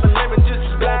 water, dropping lemon, just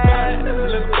splash.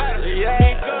 Look better. Yeah,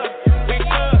 ain't good. We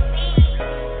good.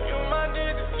 You my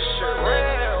nigga. Shit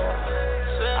real.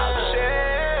 I'm shit.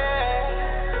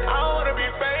 I don't wanna be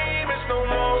famous no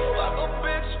more. Fuck a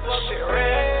bitch. Fuck shit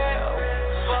real.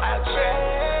 I'm shit.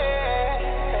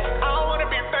 I don't wanna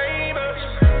be famous.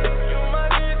 You my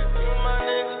nigga. You my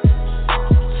nigga.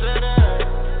 Sit down.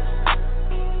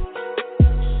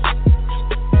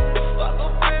 Fuck a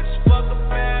bitch. Fuck a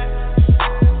man.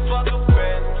 Fuck a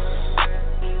bitch.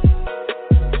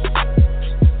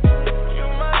 You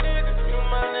my nigga. You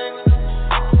my nigga.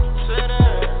 Sit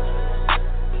down.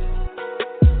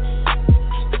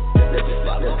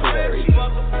 Fuck a bitch.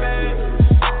 Fuck a man.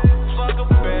 Fuck a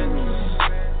bitch.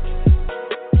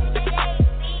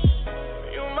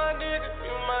 You my nigga.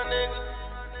 You my nigga.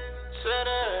 Sit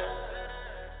down.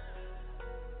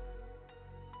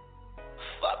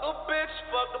 Fuck a bitch.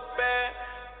 Fuck a man.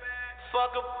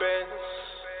 Fuck a bitch.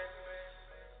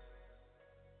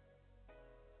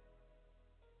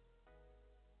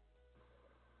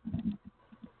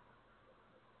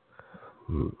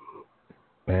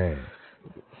 Man.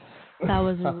 That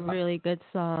was a really good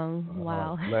song.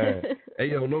 Wow. Man. Hey,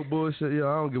 yo, no bullshit. Yo,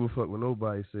 I don't give a fuck what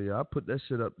nobody say. Yo, I put that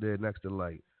shit up there next to,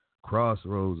 like,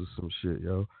 Crossroads or some shit,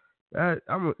 yo.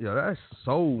 That's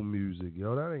soul music,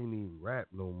 yo. That ain't even rap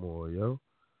no more, yo.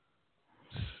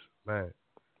 Man.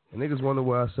 And niggas wonder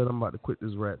why I said I'm about to quit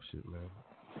this rap shit,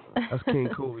 man. That's King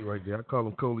Cooley right there. I call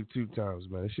him Cooley 2 times,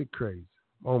 man. That shit crazy.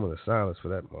 Moment of silence for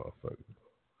that motherfucker.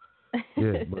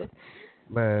 Yeah, but,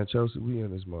 man, Chelsea, we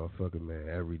in this motherfucker, man,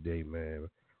 every day, man,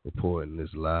 reporting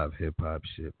this live hip-hop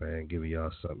shit, man, giving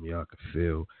y'all something y'all can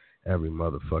feel every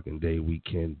motherfucking day we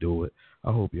can do it.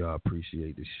 I hope y'all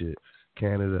appreciate the shit.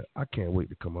 Canada, I can't wait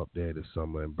to come up there this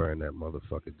summer and burn that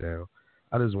motherfucker down.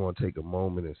 I just want to take a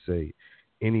moment and say,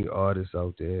 any artist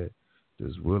out there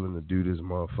that's willing to do this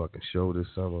motherfucking show this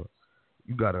summer,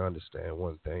 you got to understand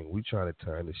one thing. We trying to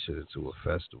turn this shit into a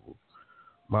festival.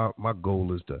 My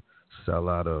goal is to sell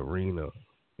out an arena.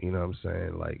 You know what I'm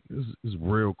saying? Like, it's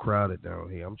real crowded down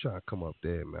here. I'm trying to come up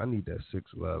there, man. I need that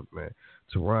 6 Love, man.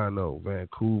 Toronto,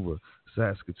 Vancouver,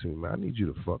 Saskatoon, man. I need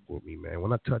you to fuck with me, man.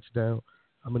 When I touch down,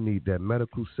 I'm going to need that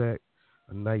medical sack,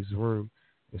 a nice room,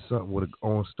 and something with an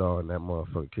OnStar in that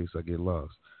motherfucker in case I get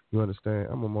lost. You understand?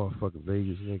 I'm a motherfucking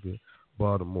Vegas nigga,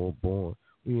 Baltimore born.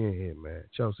 We in here, man.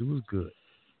 Chelsea, what's good?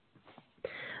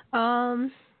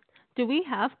 Do we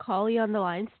have Collie on the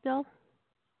line still?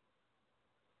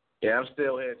 Yeah, I'm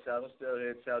still here, Charles.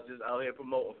 Just out here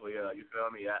promoting for y'all. You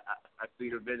feel me? I see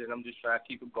the vision. I'm just trying to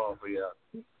keep it going for y'all.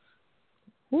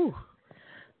 Woo.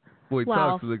 Boy,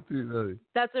 Wow. talk like this.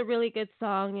 That's a really good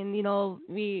song, and you know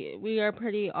we are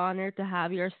pretty honored to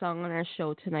have your song on our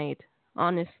show tonight.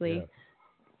 Honestly,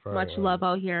 much love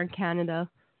out here in Canada.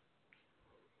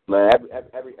 Man,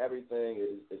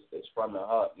 everything is from the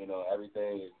heart. You know,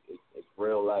 everything is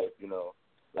real life. You know,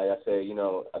 like I said, you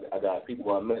know, I got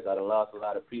people I miss. I done lost a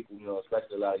lot of people. You know,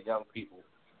 especially a lot of young people.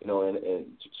 You know, and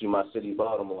to my city,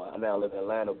 Baltimore. I now live in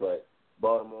Atlanta, but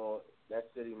Baltimore, that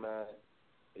city, man.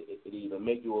 It either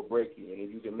make you or break you, and if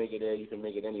you can make it there, you can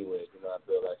make it anywhere. You know, I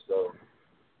feel like so.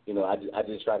 You know, I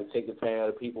just try to take the pain of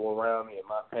the people around me and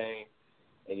my pain,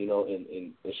 and you know,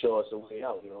 and show us a way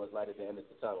out. You know, it's light at the end of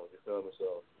the tunnel. You feel me?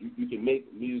 So you can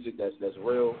make music that's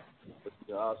real, but you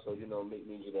can also make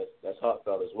music that's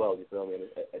heartfelt as well. You feel me?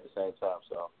 At the same time.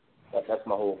 So that's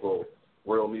my whole goal.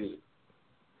 Real music.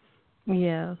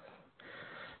 Yeah.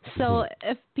 So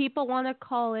if people want to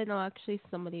call in, actually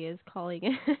somebody is calling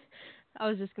in. I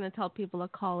was just going to tell people to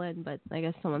call in, but I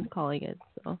guess someone's calling in.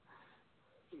 So.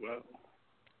 Well,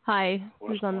 hi,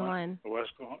 who's on the line?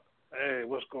 What's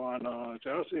going on,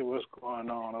 Chelsea? What's going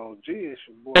on, OG? It's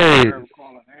your boy Herb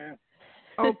calling in.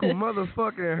 Uncle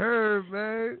motherfucking Herb,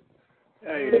 man.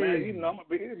 Hey, man, you know I'm gonna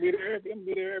be there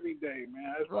every day,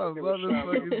 man. That's why I give a shout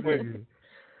out.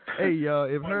 Hey, y'all,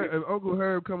 if Uncle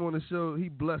Herb come on the show, he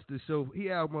blessed the show.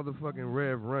 He out motherfucking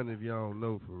Rev Run, if y'all don't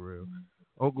know, for real.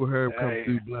 Uncle Herb come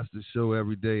through, bless the show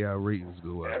every day. Our ratings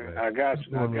go up, man. I got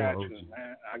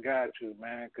you,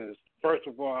 man. Because first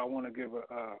of all, I want to give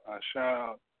a shout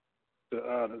out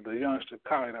to the youngster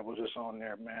Kylie that was just on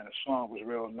there, man. The song was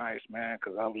real nice, man.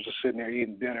 Because I was just sitting there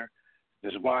eating dinner,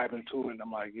 just vibing to it, and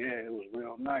I'm like, yeah, it was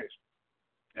real nice.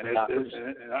 And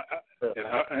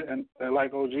and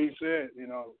like OG said, you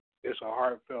know, it's a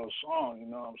heartfelt song. You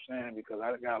know what I'm saying? Because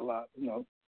I got a lot, some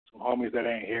homies that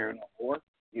ain't here no more.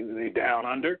 Either they down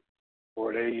under,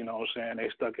 or they, you know what I'm saying, they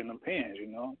stuck in them pens, you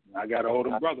know. I got an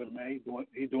older brother, man.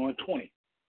 He doing 20.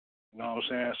 You know what I'm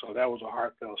saying? So that was a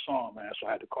heartfelt song, man. So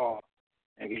I had to call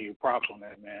and give you props on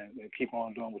that, man. And keep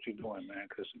on doing what you're doing, man.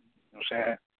 Because, you know what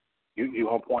I'm saying, you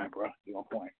on point, bro. You on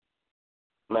point.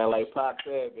 Man, like Pop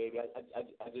said, baby,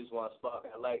 I just want to spark.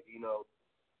 I like,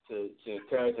 to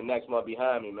encourage the next one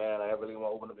behind me, man. I really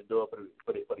want to open up the door for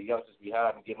the youngsters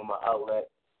behind me, give them an outlet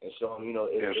and show them,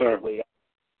 it's a way out.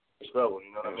 Struggle,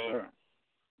 you know what I mean? Sir.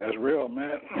 That's real,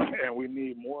 man. And we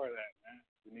need more of that, man.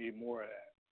 We need more of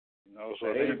that. You know, so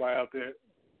if anybody out there,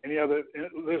 any other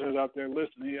listeners out there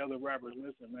listening, any other rappers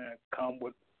listening, man, come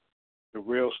with the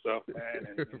real stuff, man.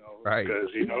 And, right. Because,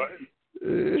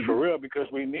 it's for real, because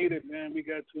we need it, man. We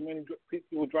got too many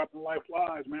people dropping life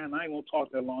lives, man. I ain't going to talk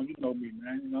that long. You know me,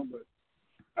 man, but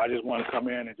I just want to come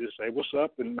in and just say what's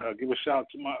up and give a shout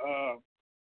to my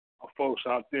folks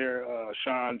out there,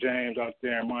 Sean James out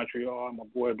there in Montreal, my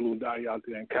boy Blue Dottie out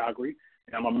there in Calgary,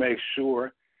 and I'm going to make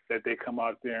sure that they come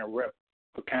out there and rep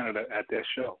for Canada at that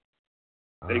show.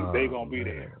 They going to be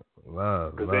there.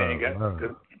 Because they ain't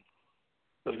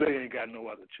got no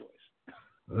other choice.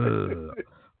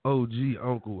 OG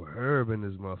Uncle Herb in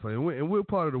this motherfucker. And what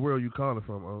part of the world you calling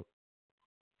from, Uncle?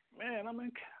 Man, I'm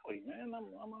in Cali, man.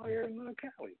 I'm out here in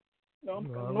Cali. I'm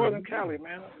from Northern Cali,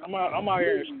 man. I'm out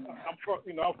here. I'm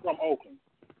from Oakland.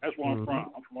 That's where I'm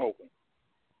from. I'm from Oakland,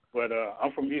 but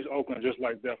I'm from East Oakland, just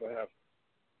like Def F.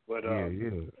 But I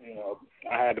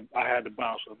had to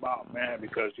bounce about, man,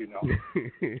 because I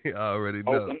already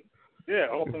know. Oakland,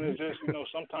 Oakland is just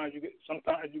sometimes you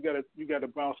gotta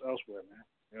bounce elsewhere, man.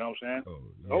 You know what I'm saying?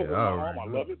 Oakland's my home. I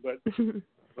love it, but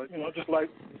just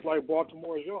like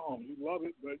Baltimore is your home. You love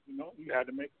it, but you had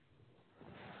to make.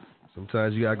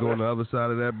 Sometimes you got to go on the other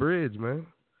side of that bridge, man.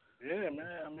 Yeah,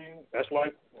 man. I mean, that's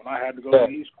like when I had to go to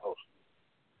the East Coast.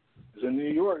 was in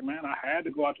New York, man. I had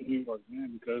to go out to New York,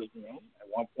 man, because, at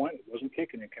one point it wasn't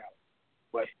kicking in Cali.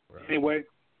 But anyway,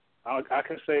 I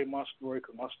can say my story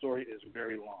because my story is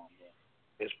very long, bro.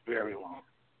 It's very long.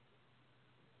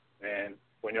 And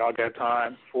when y'all got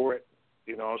time for it,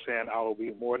 you know what I'm saying, I will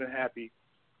be more than happy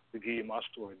to give you my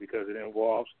story because it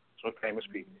involves some famous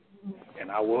people. And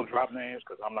I will drop names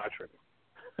because I'm not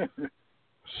tripping.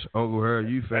 Uncle Herb,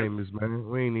 you famous, man.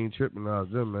 We ain't even tripping off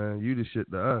them, man. You the shit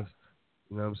to us.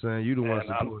 You know what I'm saying? You the one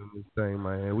supporting this thing,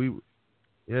 man. We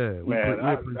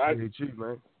appreciate you,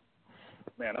 man.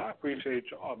 Man, I appreciate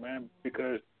y'all, man,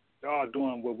 because y'all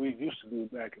doing what we used to do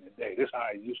back in the day. This is how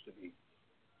it used to be.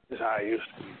 You know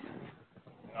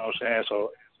what I'm saying?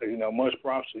 So much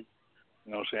props to,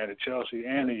 to Chelsea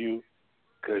and to you,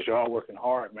 because y'all working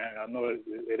hard, man. I know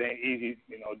it ain't easy,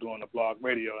 doing the blog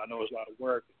radio. I know it's a lot of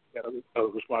work. You got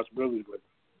other responsibilities, but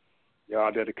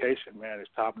y'all dedication, man, is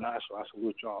top notch. So I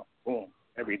salute y'all, boom,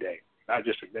 every day. Not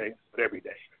just today, but every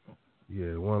day.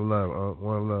 Yeah, one love,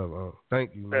 one love.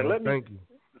 Thank you, man. Thank you.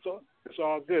 It's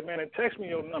all good, man. And text me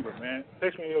your number, man.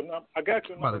 Text me your number. I got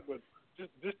your number, but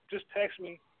just text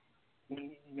me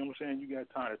when you got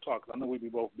time to talk. Cause I know we be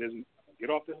both busy. Get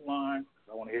off this line.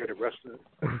 I want to hear the rest of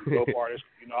the dope artists.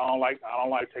 I don't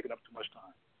like taking up too much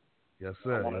time. Yes,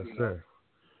 sir. Yes, sir.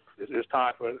 It's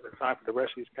time for the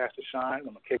rest of these cats to shine. I'm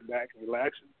gonna kick back and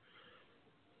relax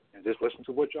and just listen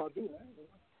to what y'all do,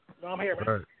 man. I'm here, man.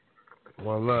 Right.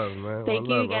 One love, man. Thank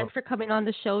you again for coming on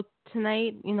the show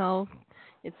tonight.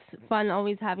 It's fun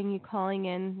always having you calling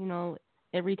in,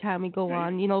 every time we go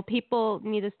on. People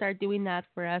need to start doing that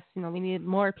for us. We need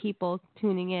more people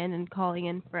tuning in and calling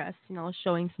in for us,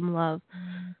 showing some love.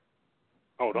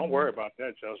 Oh, don't worry about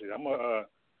that, Chelsea. I'm gonna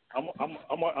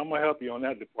help you on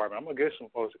that department. I'm gonna get some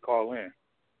folks to call in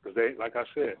because they, like I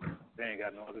said, they ain't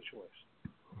got no other choice.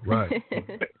 Right.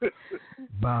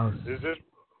 Boss.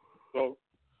 So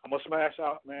I'm gonna smash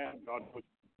out, man. Y'all do it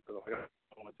because I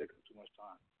don't want to take up too much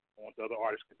time. I want the other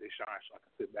artists to get their shine so I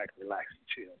can sit back and relax and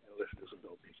chill and listen to some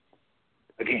dope music.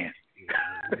 Again.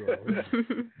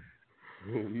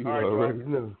 You already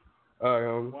know. All right,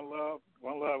 homie.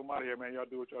 One love. I'm out of here, man. Y'all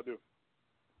do what y'all do.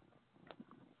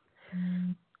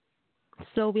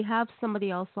 So we have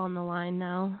somebody else on the line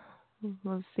now.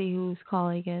 Let's see who's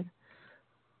calling in.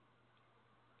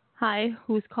 Hi,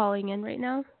 who's calling in right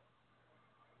now?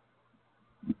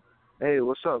 Hey,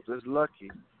 what's up? This is Lucky.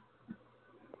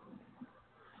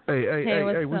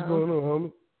 Hey, what's going on,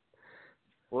 homie?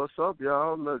 What's up,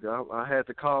 y'all? Look, I had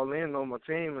to call in on my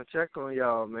team and check on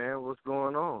y'all, man. What's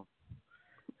going on?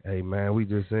 Hey, man, we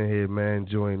just in here, man,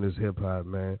 enjoying this hip-hop,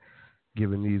 man,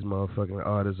 giving these motherfucking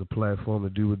artists a platform to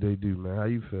do what they do, man. How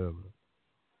you feel, man?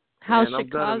 How's I'm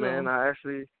Chicago? better,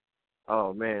 man.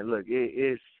 Oh, man, look,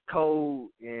 it's cold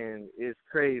and it's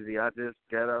crazy. I just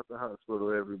got out the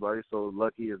hospital, everybody, so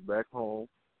Lucky is back home.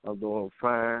 I'm doing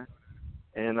fine.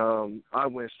 And I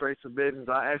went straight to business.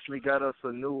 I actually got us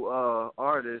a new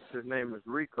artist. His name is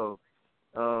Rico.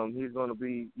 He's going to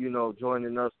be,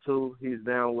 joining us, too. He's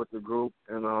down with the group.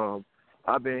 And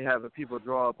I've been having people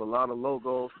draw up a lot of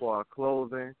logos for our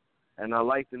clothing. And I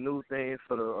like the new things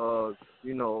for the,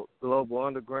 Global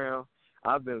Underground.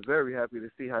 I've been very happy to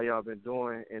see how y'all been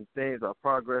doing, and things are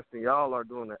progressing. Y'all are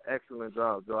doing an excellent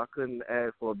job, Joe. I couldn't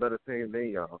ask for a better team than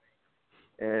y'all.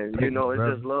 And,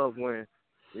 it's just love when –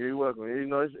 you're welcome.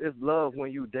 It's love when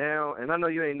you down, and I know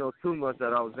you ain't know too much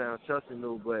that I was down. Chelsea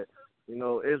knew, but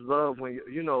it's love when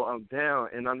I'm down,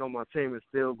 and I know my team is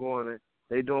still going. And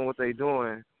they doing what they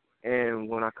doing, and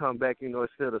when I come back,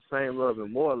 it's still the same love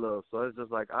and more love. So it's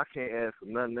just like I can't ask for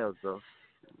nothing else, though.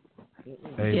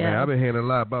 Hey man, I've been hearing a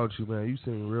lot about you, man. You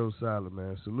seem real solid,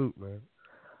 man. Salute, man.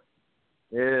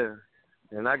 Yeah,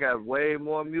 and I got way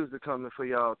more music coming for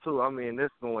y'all too. I mean,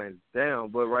 it's going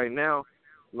down, but right now,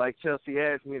 like Chelsea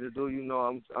asked me to do,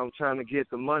 I'm trying to get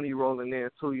the money rolling in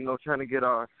too, trying to get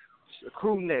our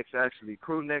crew necks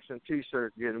and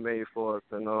T-shirts getting made for us.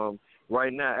 And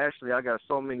right now, actually, I got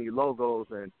so many logos,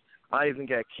 and I even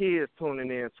got kids tuning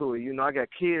in too. I got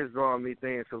kids drawing me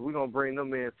things because we're going to bring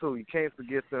them in too. You can't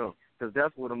forget them because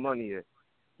that's where the money is.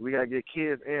 We got to get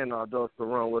kids and our adults to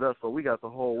run with us, so we got the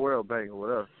whole world banging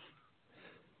with us.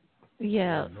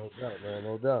 Yeah. No doubt, man.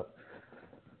 No doubt.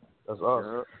 That's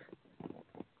awesome. Yeah.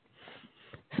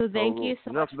 So thank you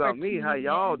so much for about me. How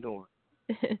y'all doing?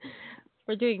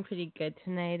 We're doing pretty good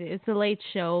tonight. It's a late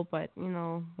show, but we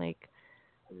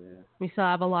still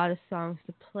have a lot of songs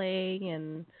to play,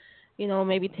 and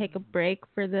maybe take a break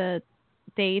for the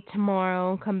day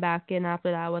tomorrow. Come back in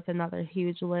after that with another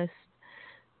huge list.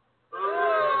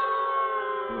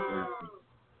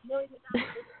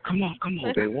 Come on,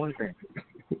 baby. One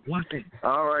thing.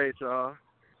 All right, y'all.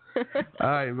 All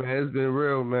right, man. It's been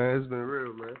real, man. It's been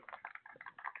real, man.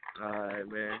 All right,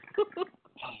 man.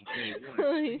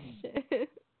 Holy shit.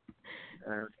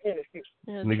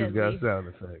 Niggas got sound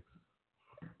effects.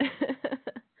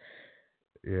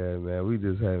 Yeah, man. We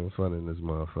just having fun in this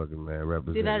motherfucker, man.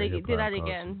 Representing Do that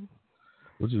again.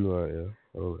 What you want, yeah?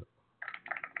 Hold it.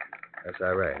 That's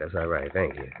all right. That's all right.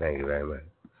 Thank you. Thank you very much.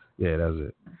 Yeah, that's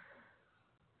it.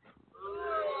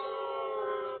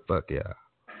 Fuck yeah.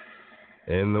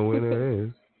 And the winner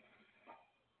is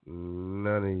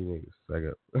none of you niggas. Back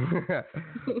up.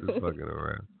 Just fucking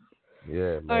around.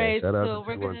 Yeah, man. All right, shout out so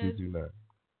to 21229.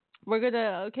 We're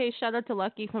gonna shout out to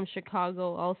Lucky from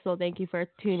Chicago. Also, thank you for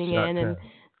tuning in. And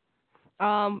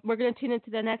we're gonna tune into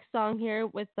the next song here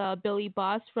with Billy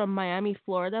Boss from Miami,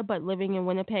 Florida, but living in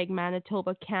Winnipeg,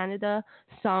 Manitoba, Canada.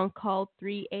 Song called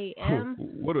 3 a.m.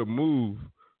 What a move.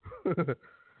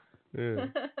 Yeah.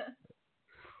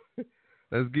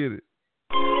 Let's get it.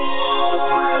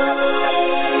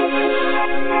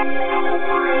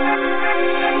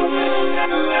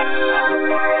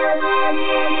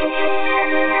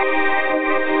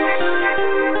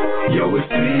 Yo, it's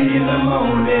 3 in the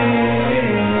morning,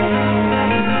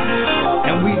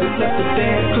 and we just left the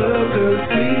dance club 'cause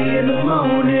 3 in the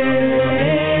morning.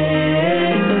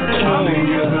 I'm in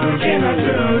your hood, can I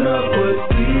turn up? 'Cause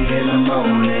 3 in the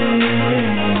morning.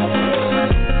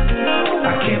 I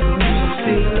can't believe I'm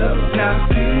still up now,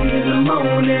 3 in the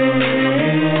morning,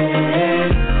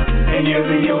 and you're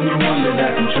the only one that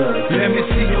I can trust. Let me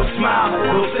see your smile,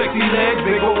 those sexy legs,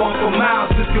 they go on for miles.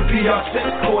 This could be our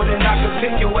sex chord, and I could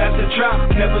take your ass to trial.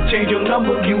 Never change your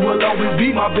number, you will always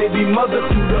be my baby mother.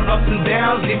 Through the ups and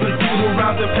downs, even through the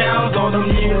rounds and pounds, all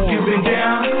them years you've been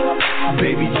down,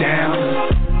 baby, down.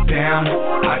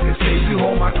 I can say you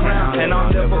hold my crown, and I'll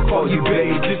never call you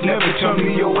babe. Just never turn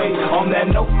me away. On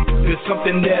that note, there's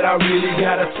something that I really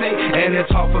gotta say, and it's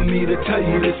hard for me to tell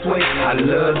you this way. I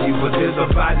love you, but there's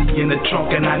a body in the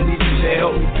trunk, and I need you to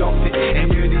help me dump it.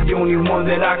 And you're the only one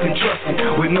that I can trust it.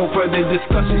 With no further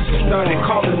discussion, she started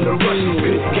calling the Russian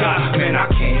bitch. God, man, I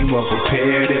came up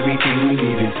prepared. Everything we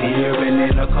need is here, and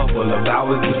in a couple of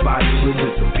hours, this body will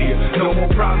disappear. No more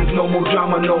problems, no more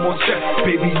drama, no more stress.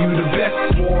 Baby, you the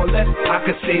best. More or less, I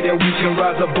could say that we can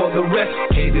rise above the rest.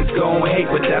 Haters gon' hate,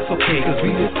 but that's okay, 'cause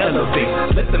we just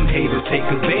elevate. Let them haters hate,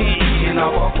 'cause they ain't eating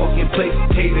off our fucking place.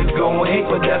 Haters gon' hate,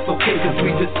 but that's okay, 'cause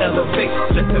we just elevate.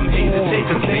 Let them haters hate,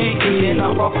 'cause they ain't eating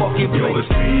off our fucking place. Yo, it's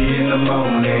 3 in the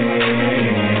morning,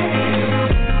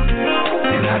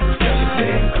 and I just got the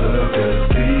damn club 'cause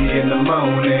 3 in the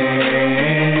morning.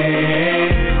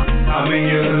 I'm in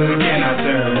your hood, can I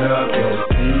turn up? Yo,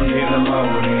 3 in the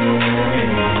morning.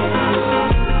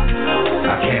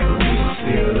 I can't believe I'm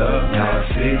still up now at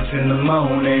 6 in the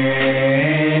morning,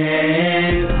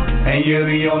 and you're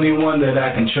the only one that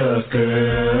I can trust,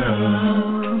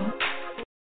 girl.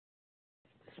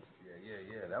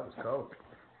 Yeah, that was cold.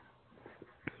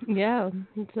 Yeah,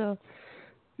 it's a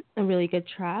really good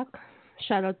track.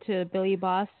 Shout out to Billy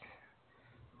Boss.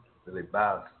 Billy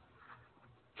Boss.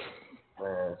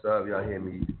 Man, sorry if y'all hear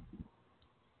me.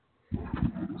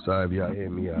 Sorry if y'all hear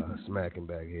me smacking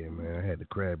back here, man. I had the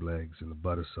crab legs and the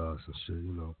butter sauce and shit,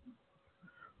 you know.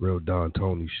 Real Don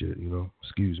Tony shit, you know.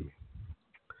 Excuse me.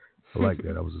 I like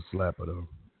that. I was a slapper, though.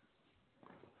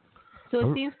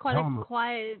 So it seems quite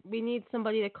quiet. We need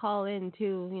somebody to call in,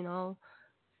 too, you know.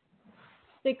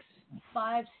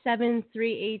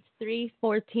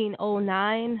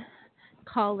 657-383-1409.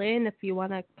 Call in if you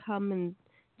want to come and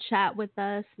chat with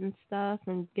us and stuff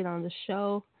and get on the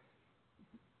show.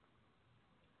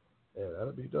 Yeah,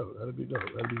 that'll be dope. That'll be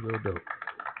real dope.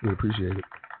 We appreciate it.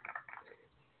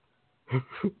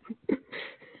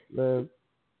 Man,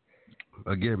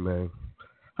 again, man,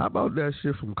 how about that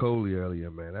shit from Coley earlier,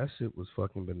 man? That shit was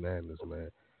fucking bananas,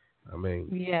 man. I mean,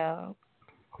 yeah.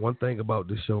 One thing about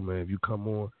this show, man, if you come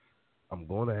on, I'm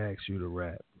going to ask you to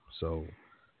rap. So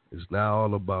it's not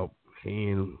all about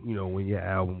hearing, you know, when your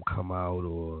album come out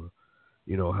or,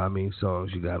 you know, how many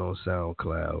songs you got on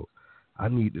SoundCloud. I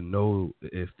need to know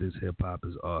if this hip-hop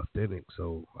is authentic,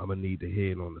 so I'm going to need to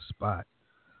hear it on the spot.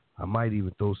 I might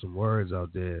even throw some words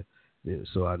out there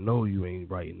so I know you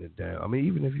ain't writing it down. I mean,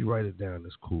 even if you write it down,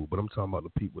 that's cool, but I'm talking about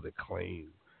the people that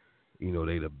claim, you know,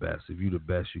 they the best. If you the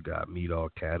best, you got to meet all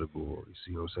categories.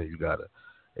 You know what I'm saying? You got to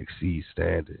exceed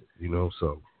standard, you know?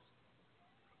 So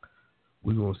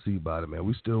we're going to see about it, man.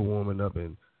 We still warming up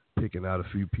and picking out a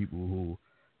few people who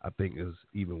I think is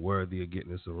even worthy of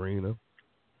getting this arena.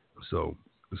 So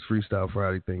this Freestyle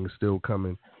Friday thing is still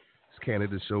coming. This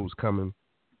Canada show's coming.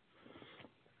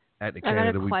 At the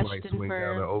Canada, we play swing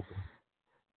down and open.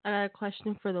 I got a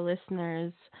question for the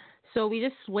listeners. So we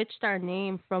just switched our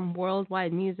name from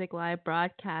Worldwide Music Live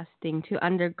Broadcasting to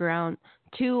Underground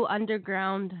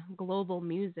Global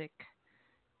Music.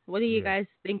 What do you guys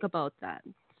think about that?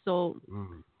 So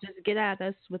just get at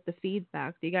us with the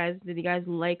feedback. Did you guys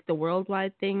like the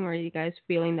worldwide thing, or are you guys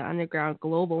feeling the Underground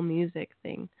Global Music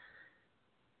thing?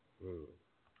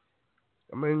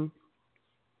 I mean,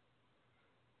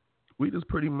 we just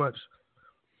pretty much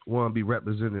want to be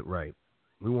represented right.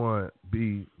 We want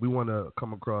to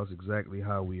come across exactly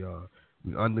how we are.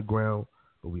 We underground,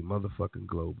 but we motherfucking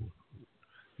global.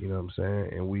 You know what I'm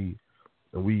saying? And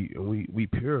we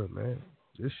pure, man.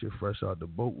 This shit fresh out the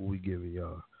boat what we giving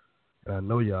y'all. And I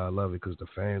know y'all love it because the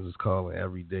fans is calling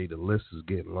every day. The list is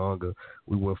getting longer.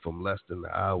 We went from less than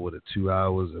an hour to 2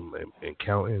 hours and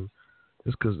counting.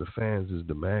 It's because the fans is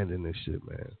demanding this shit,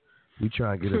 man. We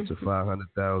try and get up to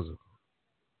 500,000.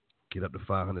 Get up to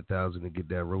 500,000 and get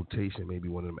that rotation, maybe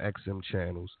one of them XM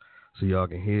channels so y'all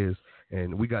can hear us.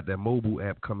 And we got that mobile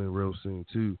app coming real soon,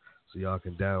 too, so y'all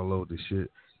can download the shit.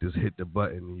 Just hit the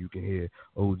button and you can hear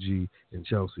OG and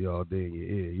Chelsea all day in your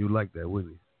ear. You like that,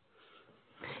 wouldn't you?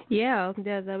 Yeah,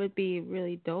 that would be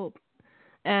really dope.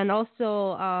 And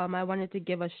also, I wanted to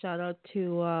give a shout out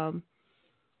to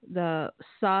the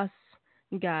Sauce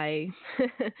guy.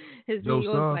 His name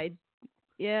goes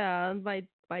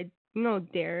by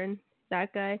Darren,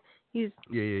 that guy. He's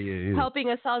helping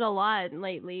us out a lot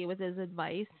lately with his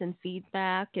advice and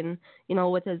feedback, and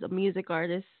with his music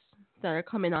artists that are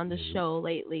coming on the show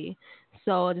lately.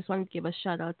 So I just wanted to give a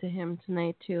shout out to him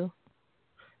tonight too.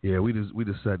 Yeah, we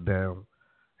just sat down,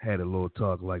 had a little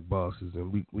talk like bosses,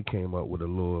 and we came up with a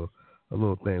little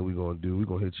thing we're gonna do. We're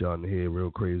gonna hit y'all in the head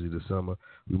real crazy this summer.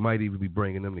 We might even be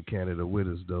bringing them to Canada with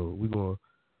us though. We're gonna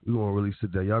really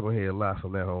sit there. Y'all gonna hear a lot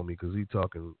from that homie because he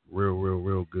talking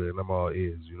real good, and I'm all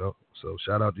ears, So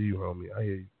shout out to you, homie. I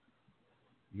hear you.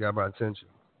 You got my attention.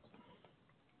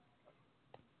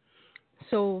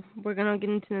 So we're gonna get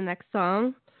into the next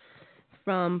song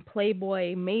from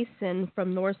Playboy Mason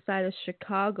from North Side of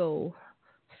Chicago.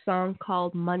 Song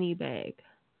called Moneybag.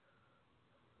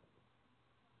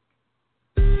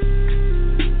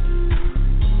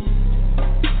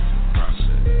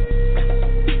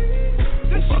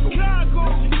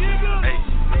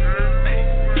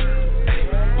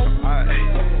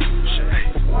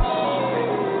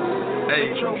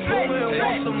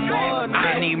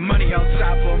 I need money on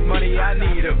top of money, I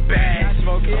need a bag.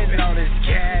 Smoking all this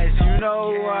cash, you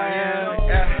know who I am.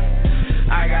 Yeah.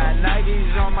 I got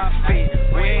Nikes on my feet,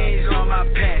 wings on my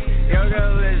pants. Your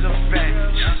girl is a fan,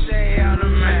 she say I'm the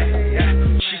man.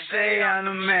 Yeah. She say I'm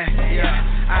the man.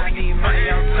 Yeah. I need money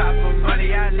on top of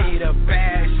money, I need a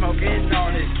bag. Smoking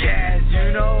all this gas,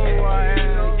 you know who I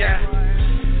am. Yeah.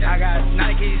 I got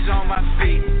Nikes on my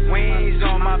feet, wings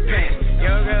on my pants.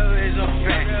 Your girl is a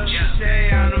fan, she say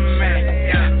I'm the man.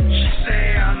 Yeah. She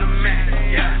say I'm the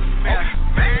man.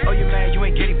 Yeah. Oh, you mad you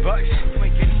ain't getting bucks?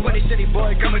 When they city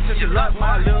boy coming to your luck,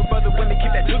 my little brother when they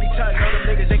keep that doobie tuck. Know them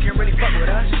niggas they can't really fuck with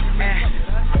us.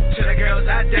 To the girls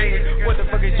I dated, what the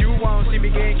fuck is you want? See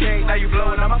me getting cake, now you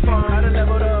blowing on my phone. I done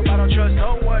leveled up, I don't trust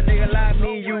no one nigga like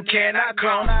me. You cannot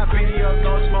clone. I video,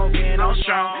 no smoking, no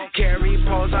strong. Carry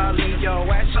pose, I'll leave your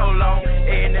ass so low.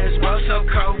 In this world so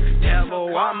cold,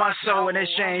 devil on my soul in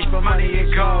exchange for money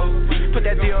and gold. Put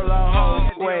that deal on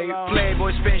hold. Wait,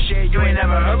 Playboy spin shit you ain't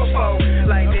never heard before.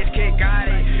 Like this kid got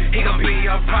it, he gon' be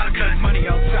your product. Cause money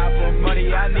on top of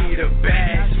money, I need a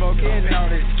bag. Smoking all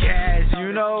this cash,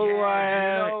 you know who I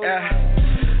am.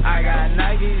 Yeah. I got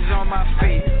Nikes on my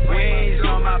feet, wings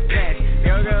on my pants.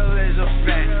 Your girl is a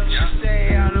fan, she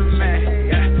say I'm the man.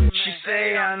 Yeah. She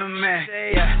say I'm the man.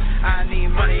 Yeah. I need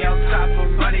money on top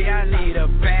of money, I need a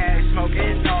bag.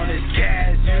 Smoking all this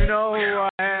gas, you know who I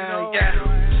am.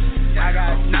 Yeah. I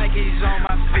got Nikes on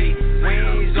my feet,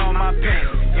 wings on my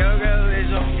pants. Your girl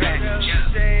is a fan,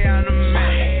 she say I'm the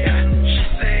man. Yeah. She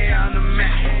say I'm the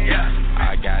man. Yeah.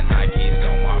 I got Nikes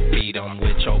on my feet, I'm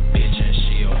with your bitch and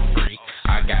she a freak.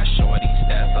 I got shorties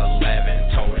that's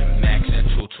 11, toting max and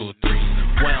 223.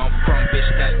 Where I'm from, bitch,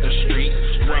 that's the streets.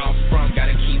 Where I'm from,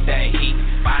 gotta keep that heat.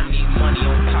 I need money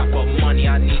on top of money,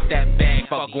 I need that bag.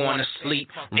 Fuck going to sleep.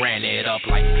 Ran it up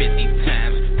like 50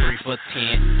 times. 3 for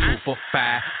 10, 2 for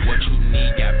 5. What you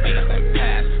need, got baked and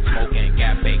pass. Smoking,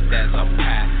 got baked as a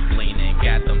pie. Leaning,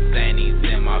 got them Zannies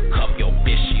in my cup. Yo,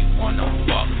 bitch, she wanna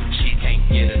fuck. She can't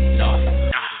get enough.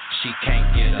 She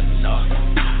can't get enough.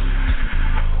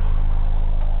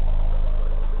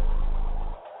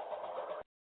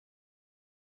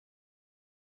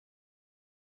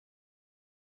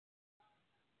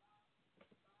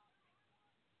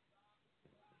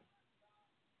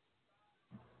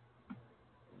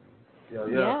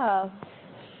 Yeah.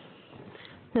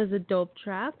 It was a dope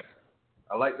track.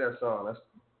 I like that song.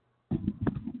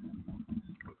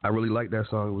 I really like that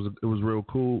song. It was real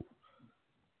cool.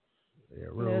 Yeah,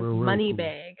 real Money cool.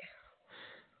 Bag.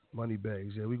 Money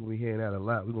Bags. Yeah, we're gonna be hearing that a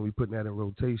lot. We're gonna be putting that in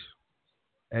rotation.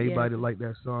 Everybody that like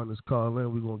that song, just call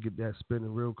in. We're gonna get that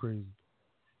spinning real crazy.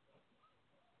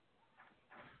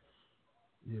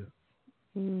 Yeah.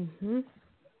 Mhm.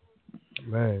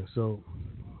 Man, so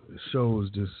the show is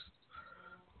just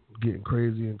getting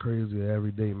crazier and crazier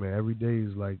every day, man. Every day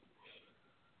is like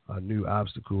a new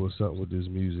obstacle or something with this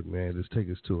music, man. Just take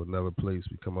us to another place.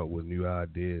 We come up with new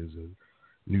ideas and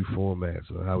new formats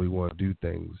on how we want to do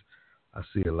things. I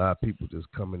see a lot of people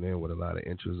just coming in with a lot of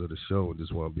interest of the show and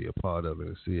just want to be a part of it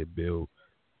and see it build.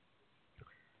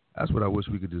 That's what I wish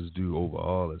we could just do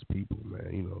overall as people,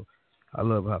 man. You know, I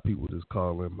love how people just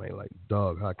call in, man, like,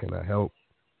 dog, how can I help?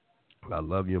 I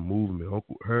love your movement.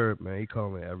 Uncle Herb, man, he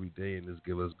call in every day and just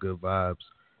give us good vibes.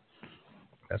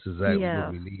 That's exactly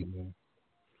what we need, man.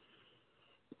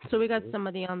 So we got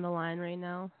somebody on the line right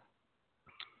now.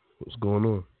 What's going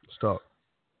on? Stop.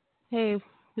 Hey,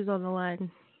 who's on the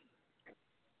line?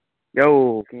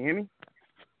 Yo, can you hear me?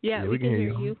 Yeah, we can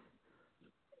hear you.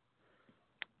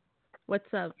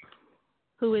 What's up?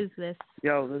 Who is this?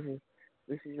 Yo,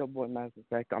 this is your boy Mass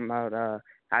Effect. I'm out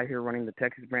here running the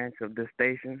Texas branch of this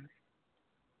station.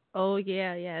 Oh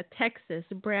yeah, Texas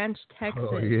branch, Texas.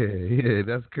 Oh yeah,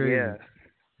 that's crazy. Yeah.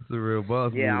 It's a real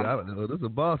boss move. I don't know. This is a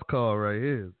boss call right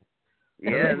here.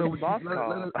 Yeah, it's a boss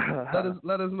call.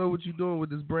 Let us know what you're doing with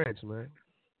this branch, man.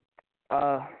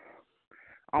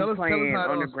 I'm playing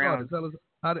underground. Tell us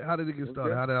how did it get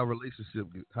started? How did our relationship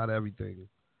how did everything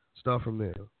start from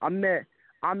there? I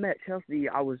met Chelsea.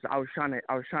 I was trying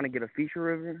to get a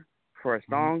feature of her for a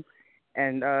song,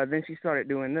 and then she started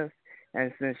doing this.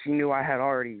 And since she knew I had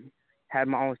already had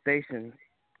my own station,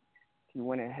 she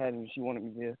went ahead and she wanted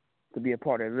me to be a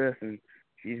part of this. And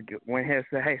she went ahead and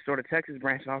said, "Hey, start a Texas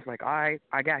branch." And I was like, "All right,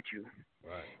 I got you."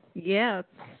 Right. Yeah.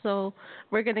 So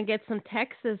we're gonna get some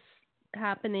Texas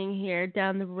happening here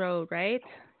down the road, right?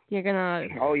 You're gonna.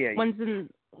 Oh yeah.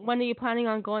 When are you planning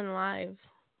on going live?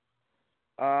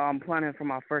 I'm planning for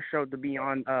my first show to be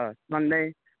on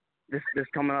Sunday. This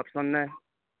coming up Sunday.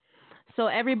 So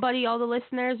everybody, all the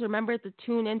listeners, remember to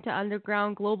tune into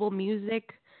Underground Global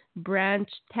Music Branch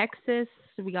Texas.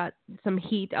 We got some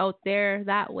heat out there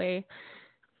that way.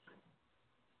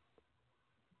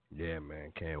 Yeah,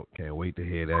 man, can't wait to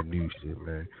hear that new shit,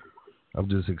 man. I'm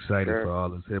just excited for all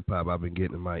this hip hop I've been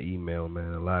getting in my email,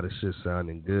 man. A lot of shit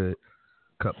sounding good.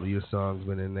 A couple of your songs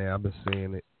been in there. I've been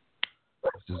seeing it.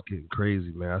 It's just getting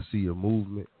crazy, man. I see your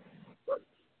movement,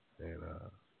 and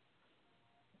I'm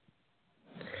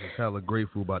just hella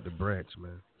grateful about the branch,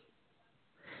 man.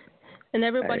 And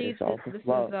everybody, Hey, this is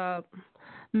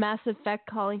Mass Effect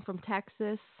calling from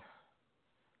Texas,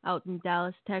 out in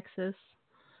Dallas, Texas.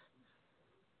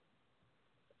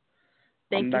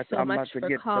 Thank you so much for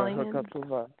calling in.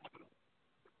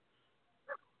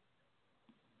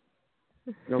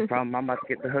 No problem. I'm about to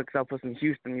get the hooks up with some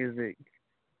Houston music.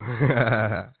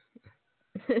 You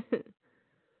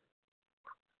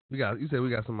said we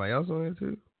got somebody else on here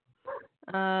too?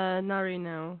 Not right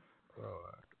now.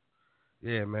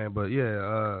 Yeah, man, but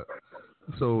yeah,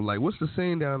 so like what's the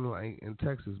scene down like in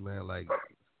Texas, man? Like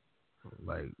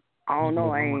I don't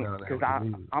know, because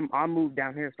I moved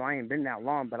down here, so I ain't been that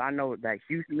long. But I know that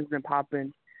Houston has been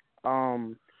popping.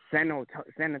 San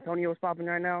Antonio's popping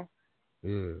right now.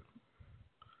 Yeah.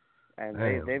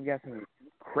 And they've got some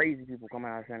crazy people coming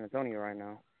out of San Antonio right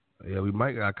now. Yeah, we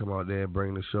might gotta come out there and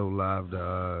bring the show live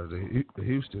to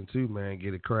Houston too, man.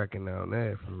 Get it cracking down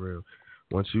there for real.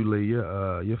 Once you lay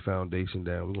your foundation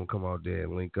down, we're gonna come out there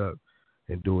and link up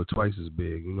and do it twice as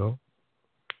big, you know?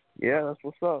 Yeah, that's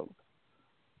what's up.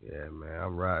 Yeah, man,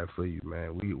 I'm riding for you,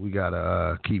 man. We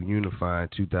gotta keep unifying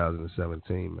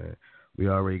 2017, man. We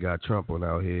already got Trump on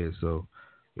out here, so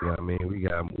you know what I mean.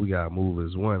 We gotta move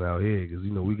as one out here, because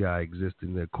you know we got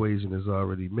existing. The equation is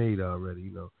already made already.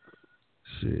 You know,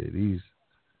 shit,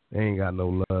 they ain't got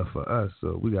no love for us,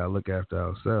 so we gotta look after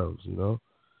ourselves. You know,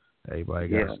 everybody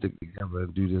gotta stick together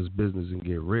and do this business and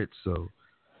get rich. So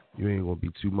you ain't gonna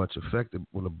be too much affected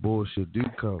when the bullshit do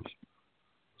come.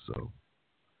 So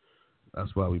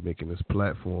that's why we making this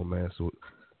platform, man. So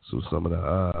some of the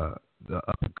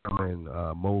up and coming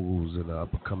moguls and the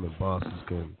up and coming bosses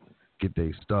can get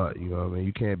their start. You know what I mean?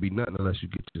 You can't be nothing unless you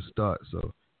get your start.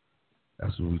 So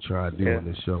that's what we try to do on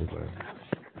this show, man.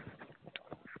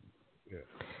 Yeah.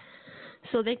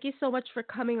 So thank you so much for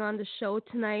coming on the show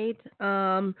tonight.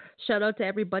 Shout out to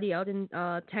everybody out in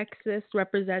Texas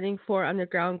representing for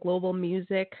Underground Global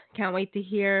Music. Can't wait to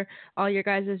hear all your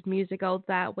guys' music out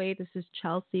that way. This is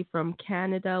Chelsea from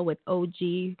Canada with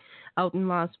OG out in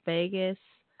Las Vegas.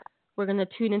 We're going to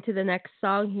tune into the next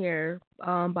song here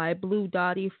by Blue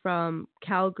Dottie from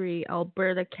Calgary,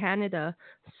 Alberta, Canada.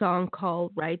 A song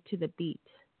called Ride to the Beat.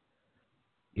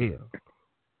 Yeah.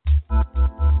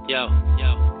 Yo,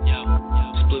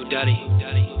 it's Blue Dottie,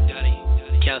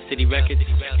 Cal City Records.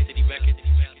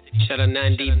 Shout out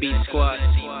 9D Beat Squad,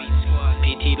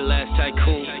 PT The Last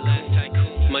Tycoon,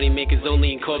 Moneymakers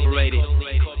Only Incorporated.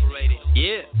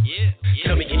 Yeah.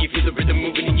 Tell me, can you feel the rhythm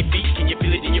moving in your feet? Can you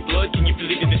feel it in your blood? Can you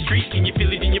feel it in the street? Can you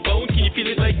feel it in your bones? Can you feel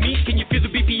it like me? Can you feel the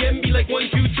BPM be like 1,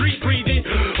 2, 3? Breathe in.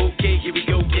 Okay, here we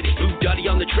go, get it. Blue Dottie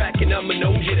on the track and I'm a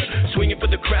no-hitter. Swinging for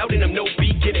the crowd and I'm no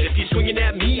beginner. If you're swinging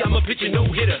at me, I'm a pitcher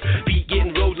no-hitter. Beat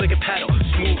getting rolled like a paddle.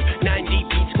 Smooth, 9D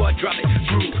Beat Squad, drop it.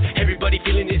 Groove, everybody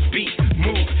feeling this beat.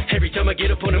 Move, every time I get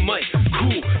up on the mic.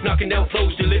 Cool, knocking down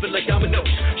flows, deliver like dominoes.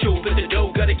 Show up at the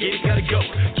dough, gotta get it, gotta go.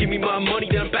 Give me my money,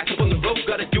 then I'm back up on the road.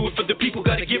 Gotta do it for the people,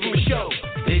 gotta give them a show.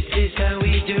 This is how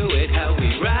we do it, how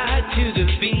we ride to the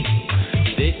beat.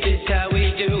 This is how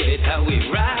we do it, how we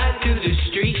ride to the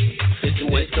street.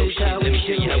 Listen, West Coast shit, let me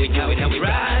show you how we do it, how we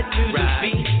ride to the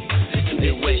beat. Listen,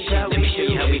 Midwest shit, let me show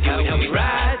you how we do it, how we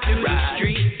ride to the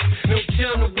street. No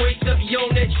time to waste, I'll be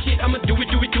on that shit. I'ma do it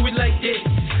like this.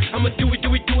 I'ma do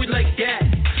it like that.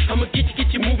 I'ma get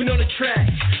you moving on the track.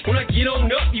 When I get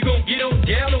on up, you gon' get on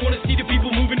down. I wanna see the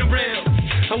people moving around.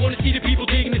 I wanna see the people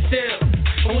digging the sound.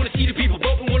 I wanna see the people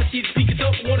bumping, wanna see the speakers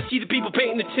up, I wanna see the people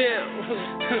painting the town.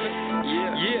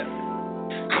 Yeah.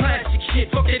 Classic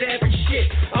shit, fuck that average shit.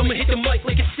 I'ma hit the mic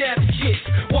like a savage shit.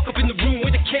 Walk up in the room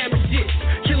where the camera sits.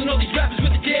 Killing all these rappers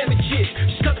with the damages.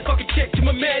 Just cut the fucking check to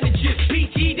my managers.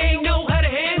 PT, they know how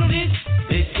to handle this.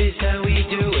 This is how we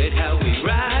do it, how we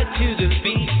ride to the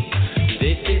beat.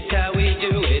 This is how we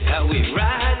do it, how we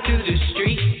ride to the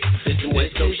street. Listen,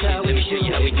 West Coast shit, let me show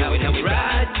you how we do it, how we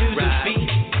ride to the beat.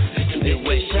 Listen,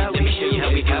 Midwest shit, let me show you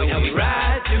how we do it, how we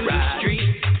ride to the street.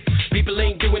 People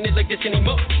ain't doing it like this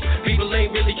anymore. People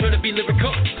ain't really trying to be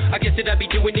lyrical. I guess that I be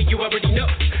doing it, you already know.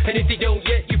 And if they don't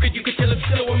yet, you could tell them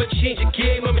so. I'ma change the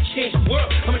game, I'ma change the world.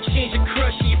 I'ma change the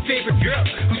crush of your favorite girl.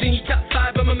 Who's in your top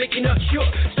 5, I'ma make it up sure.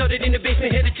 Started in the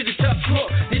basement, headed to the top floor.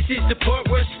 This is the part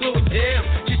where I slow it down,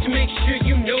 just to make sure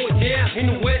you know it now. In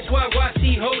the West,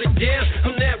 YYC, hold it down.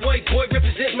 I'm that white boy,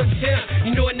 represent my town.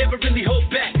 You know I never really hold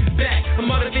back. I'm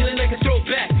out of feeling like a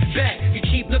throwback. You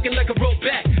keep looking like a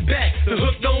rollback. The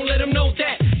hook, don't let them know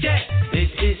that. This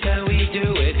is how we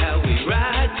do it, how we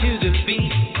ride to the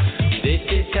beat. This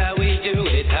is how we do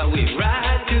it, how we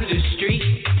ride to the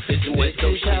street. Listen, West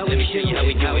Coast shit, let me show you how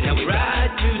we do it, how we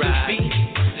ride to the beat.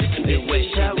 Listen,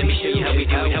 Midwest shit, let me show you how we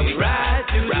do it, how we ride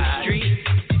to the street.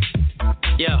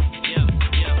 Yo,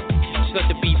 just let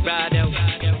the beat ride out.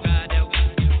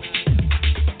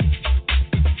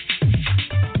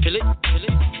 Feel it?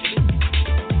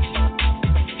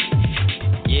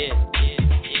 Yeah.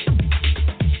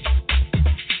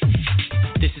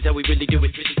 This is how we really do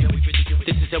it. This is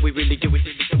how we really do it.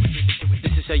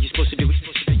 This is how you're supposed to do it.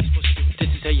 This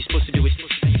is how you're supposed to do it.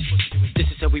 This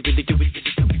is how we really do it.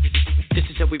 This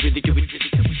is how we really do it.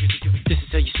 This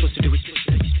is how you're supposed to do it. This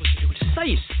is how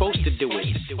you're supposed to do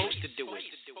it.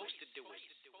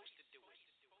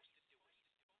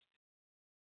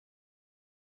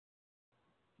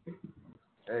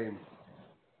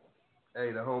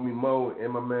 Hey, the homie Mo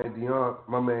and my man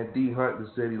D Hunt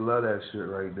said he love that shit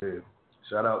right there.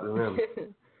 Shout out to him.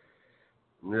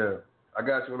 Yeah, I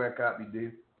got you on that copy,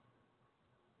 D.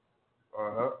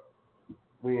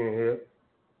 We in here.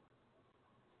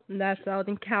 That's out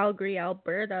in Calgary,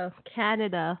 Alberta,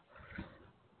 Canada.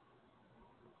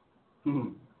 Yeah.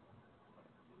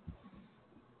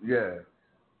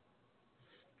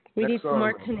 We Next need some song.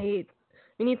 more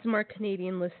We need some more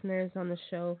Canadian listeners on the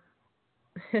show.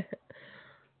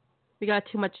 We got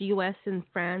too much U.S. and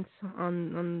France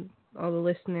on all the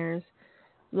listeners.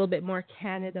 A little bit more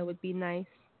Canada would be nice.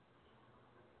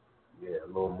 Yeah, a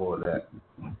little more of that.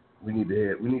 We need to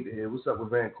hear. What's up with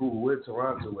Vancouver? Where's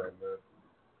Toronto at,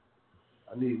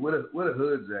 man? Where the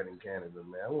hoods at in Canada,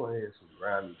 man? I want to hear some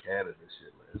grimy Canada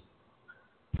shit, man.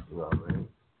 You know what I mean?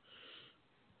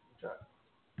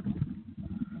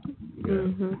 Yeah.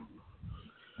 Mm-hmm.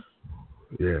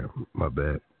 Yeah, my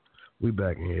bad. We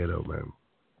back in here though, man.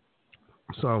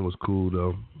 The song was cool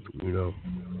though, you know.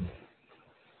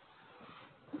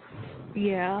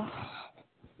 Yeah.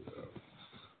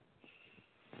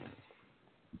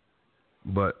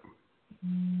 But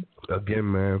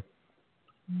again, man,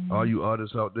 all you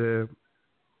artists out there,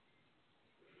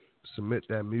 submit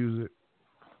that music,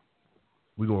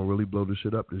 we're going to really blow this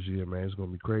shit up this year, man. It's going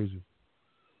to be crazy.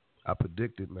 I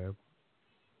predict it, man.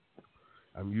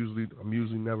 I'm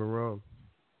usually never wrong.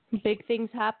 Big things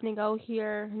happening out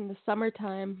here in the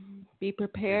summertime. Be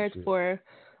prepared for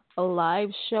a live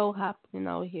show happening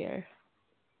out here.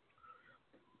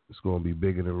 It's going to be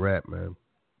bigger than rap, man.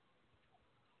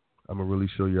 I'm going to really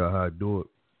show y'all how to do it.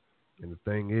 And the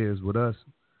thing is, with us,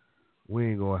 we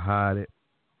ain't going to hide it.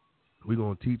 We're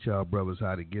going to teach our brothers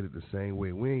how to get it the same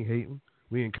way. We ain't hating.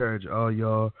 We encourage all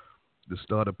y'all to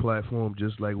start a platform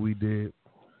just like we did.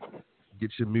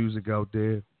 Get your music out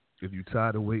there. If you're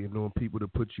tired of waiting on people to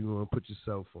put you on, put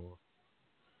yourself on.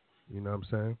 You know what I'm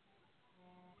saying?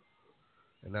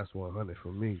 And that's 100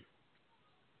 for me.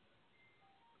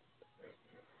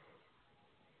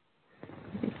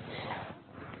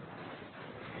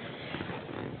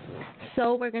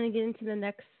 So we're going to get into the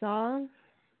next song.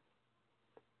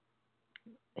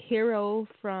 Hero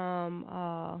from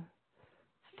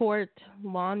Fort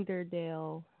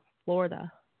Lauderdale,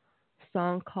 Florida.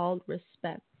 Song called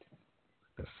Respect.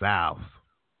 The South.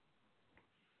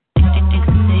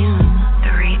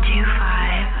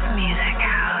 325 Music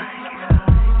House.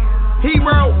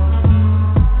 Hero.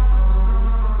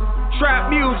 Trap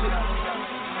music.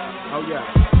 Oh yeah.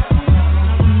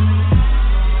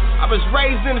 I was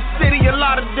raised in the city of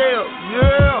Lauderdale.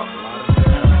 Yeah.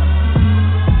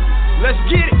 Let's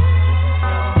get it.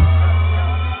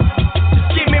 Just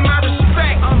give me my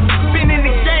respect. Been in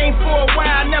the game for a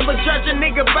while. Never judge a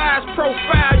nigga by his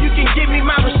profile. You can give me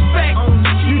my respect.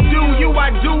 You do you, I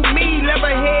do me.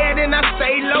 Level head and I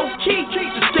stay low key.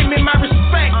 Just give me my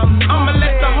respect. I'ma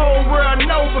let the whole world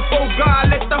know before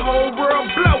God let the whole world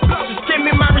blow. Just give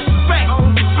me my respect.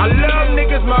 I love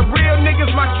niggas, my real niggas,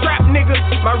 my trap niggas,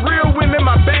 my real women,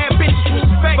 my bad bitches.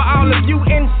 Respect for all of you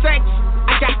insects.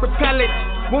 I got repellent.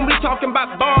 When we talking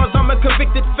about bars, I'm a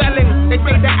convicted felon. They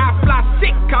say that I fly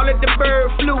sick, call it the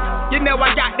bird flu. You know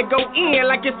I got to go in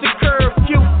like it's a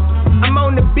curfew. I'm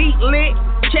on the beat lit,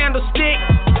 candlestick.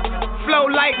 Flow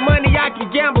like money I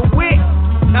can gamble with.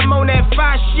 I'm on that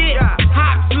fire shit,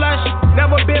 hot flush.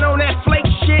 Never been on that flake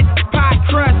shit, pie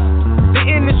crust. The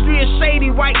industry is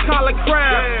shady, white collar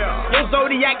crime. Your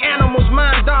zodiac animals,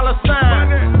 mine dollar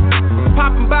sign.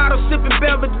 Popping bottles, sipping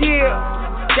Belvedere.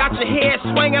 Got your head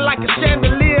swinging like a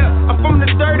chandelier. I'm from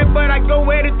the dirty, but I go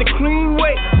at it the clean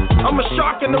way. I'm a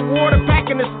shark in the water,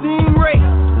 packing the steam ray.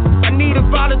 I need a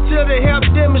volunteer to help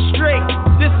demonstrate.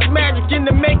 This is magic in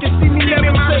the making, see me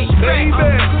levitate. Baby,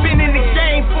 been in the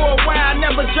game for a while.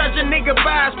 Never judge a nigga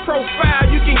by his profile.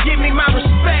 You can give me my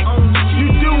respect.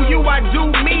 You do you, I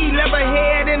do me. Level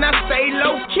head and I stay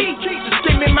low key. Just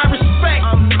give me my respect.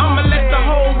 I'ma let the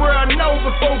whole world know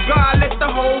before God let the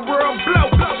whole world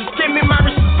blow. Just give me my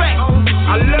respect.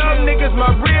 I love niggas,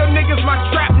 my real niggas, my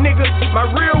trap niggas, my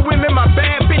real women, my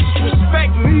bad bitches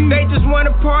respect me. They just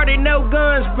wanna party, no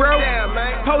guns, bro.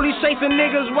 Police chasing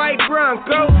niggas, white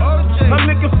Bronco. I'm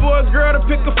looking for a girl to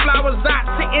pick her flowers out.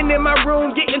 Sitting in my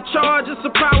room, getting charged, it's a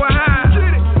power high.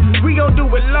 We gon' do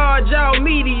it large, all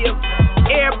medium.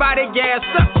 Everybody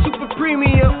gassed up, super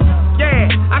premium.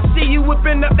 Yeah, I see you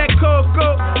whipping up that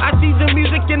cocoa. I see the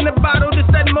music in the bottle, this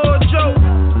that mojo.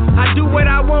 I do what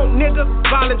I want, nigga,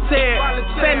 volunteer.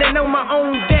 Standing on my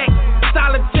own deck,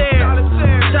 solitaire.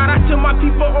 Shout out to my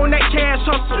people on that cash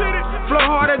hustle. Flow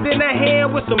harder than a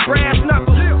hand with some brass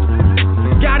knuckles.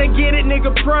 Gotta get it,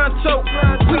 nigga, pronto.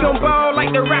 We gon' ball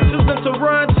like the Raptors in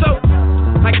Toronto.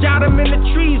 I got them in the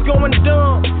trees going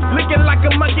dumb. Looking like a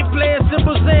monkey playing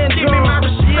cymbals and drums. Give me my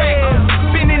respect.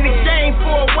 Yeah. Been in the game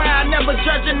for a while. Never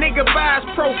judge a nigga by his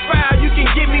profile. You can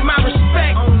give me my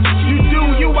respect. You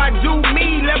do you, I do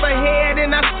me. Level head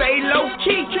and I stay low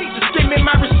key. Just give me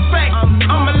my respect.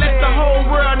 I'ma let the whole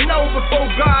world know before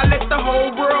God let the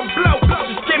whole world blow.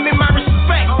 Just give me my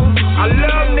respect. I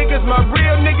love niggas, my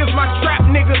real niggas, my trap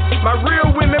niggas, my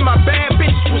real women, my bad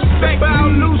bitches respect. Bow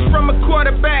loose from a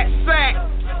quarterback sack.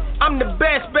 I'm the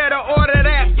best, better order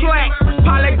that plaque.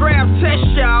 Polygraph test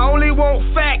ya, I only want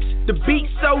facts. The beat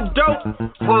so dope,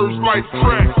 words like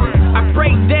crack. I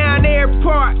break down every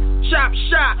part, chop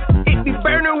shop. It be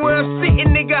burning where I'm sitting,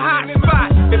 nigga, hot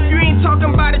spot. If you ain't talking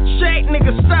about a check,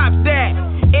 nigga, stop that.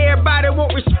 Everybody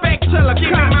want respect till I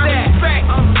cop that. Respect.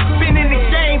 Been in the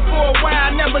game for a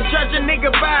while, never judge a nigga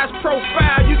by his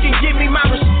profile. You can give me my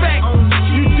respect.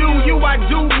 You do you, I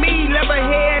do me. Level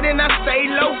head and I stay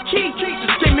low key.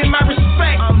 Just give me my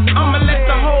respect. I'ma let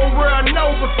the whole world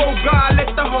know before God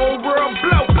let the whole world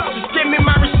blow. Just give me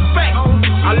my respect.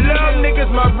 I love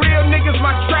niggas, my real niggas,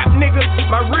 my trap niggas,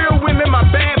 my real women, my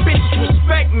bad bitches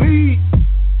respect me.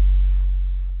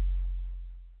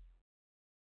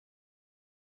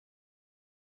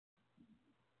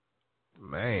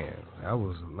 That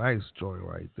was a nice joint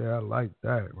right there. I like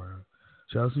that, man.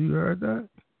 Chelsea, you heard that?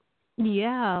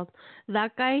 Yeah,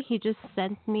 that guy, he just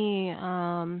sent me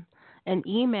an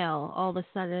email all of a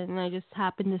sudden, and I just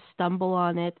happened to stumble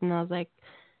on it, and I was like,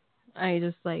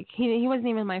 he wasn't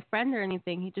even my friend or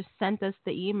anything. He just sent us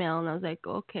the email, and I was like,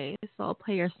 okay, so I'll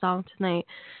play your song tonight.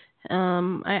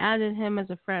 I added him as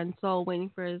a friend, so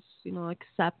waiting for his,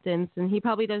 acceptance, and he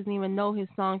probably doesn't even know his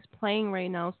song's playing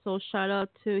right now. So shout out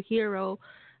to Hero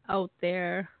out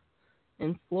there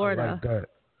in Florida. I like that.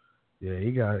 Yeah,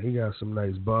 he got some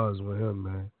nice bars with him,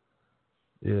 man.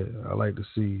 Yeah, I like to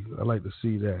see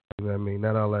that. You know what I mean?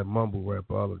 Not all that mumble rap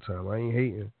all the time. I ain't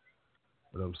hating,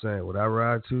 but I'm saying when I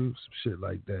ride to some shit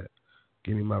like that,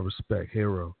 give me my respect,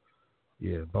 Hero.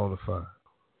 Yeah, bona fide.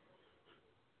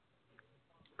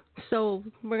 So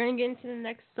we're going to get into the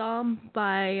next song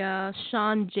by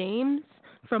Sean James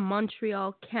from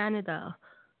Montreal, Canada.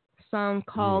 A song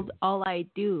called All I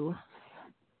Do.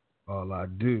 All I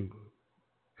Do.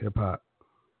 Hip-hop.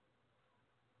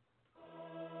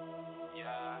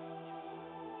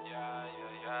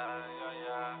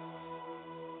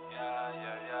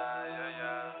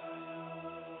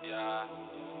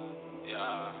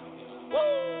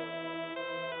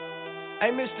 Hey,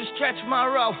 Mr. Stretch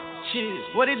Monroe. Cheers.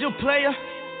 What it do, player?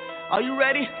 Are you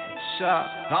ready? Sure.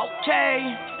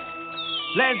 Okay.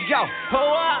 Let's go. Pull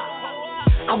up.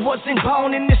 I wasn't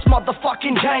born in this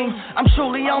motherfucking game. I'm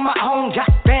truly on my own.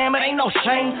 Goddamn, it ain't no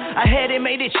shame. I hadn't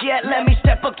made it yet. Let me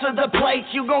step up to the plate.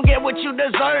 You gon' get what you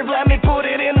deserve. Let me put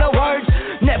it in the words.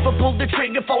 Never pull the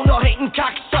trigger for no hating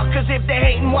cocksuckers. If they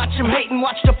hating, watch them hating.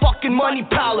 Watch the fucking money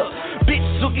pile up. Bitch,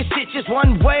 look at stitches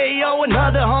one way or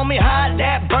another. Homie, hide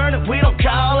that burner. We don't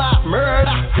call out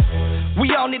murder. We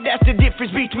own it, that's the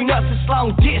difference between us. It's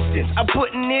long distance. I'm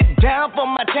putting it down for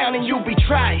my town and you be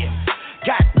trying.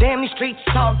 Goddamn, these streets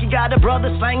talk. You got a brother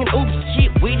slanging oops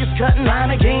shit. We just cutting line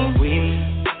again.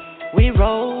 We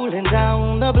rolling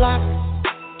down the block.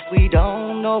 We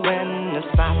don't know when to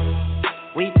stop.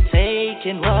 We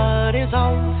taking what is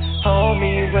on.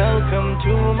 Homie, welcome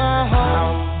to my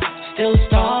home. Still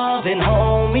starving,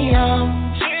 homie,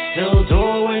 I'm still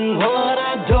doing what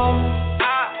I do.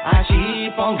 I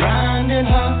keep on grinding,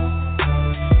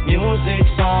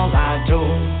 music's all I do.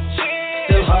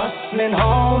 Still hustling,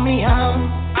 homie, I'm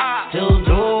still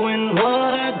doing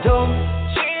what I do.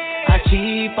 I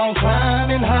keep on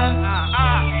climbing,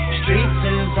 streets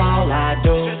is all I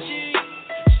do.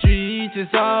 Streets is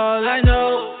all I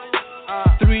know.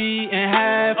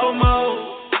 3.5 or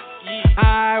more.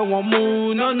 I won't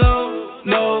move, no.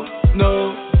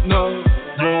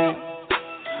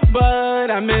 But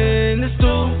I'm in the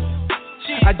stool.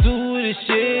 I do this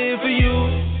shit for you.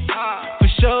 For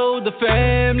sure, the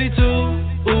family too.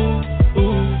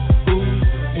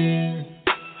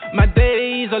 My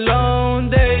days are long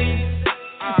days.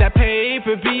 That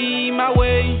paper be my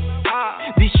way.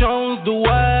 These shows do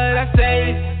what I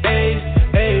say.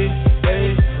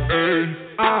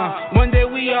 One day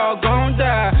we all gon'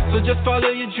 die. So just follow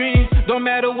your dreams. Don't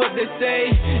matter what they say.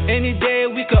 Any day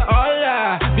we could all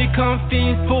lie. Become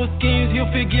fiends, pull schemes.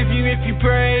 He'll forgive you if you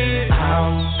pray.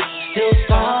 I'm still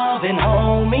starving,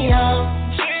 homie.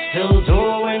 I'm still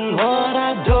doing what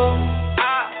I do.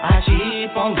 I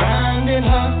keep on grinding,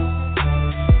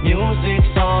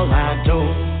 music's all I do.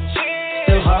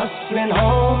 Still hustling,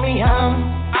 homie,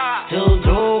 I'm still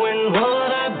doing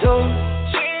what I do.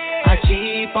 I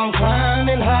keep on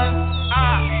climbing,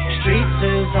 streets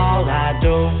is all I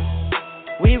do.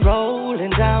 We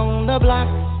rolling down the block.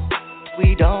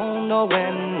 We don't know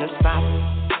when to stop.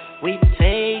 We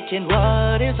taking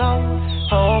what is on.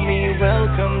 Homie,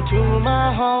 welcome to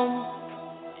my home.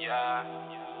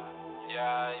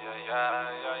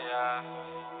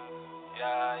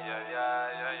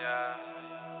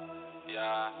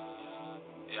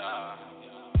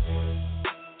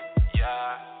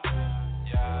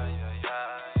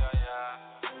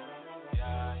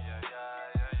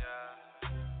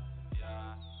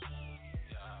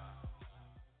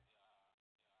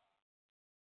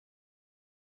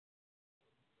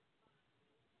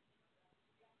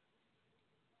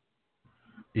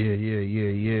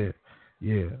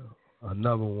 Yeah.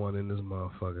 Another one in this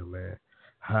motherfucker, man.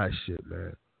 Hot shit,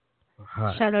 man.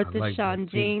 Hot. Shout out to like Sean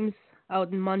James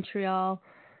out in Montreal.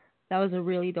 That was a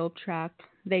really dope track.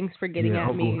 Thanks for getting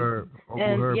at me. Herb.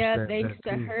 And Herb thanks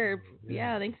to too. Herb.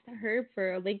 Yeah, thanks to Herb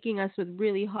for linking us with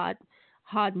really hot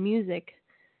music.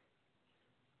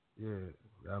 Yeah,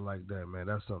 I like that, man.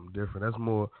 That's something different. That's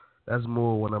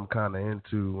more what I'm kind of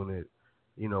into when it,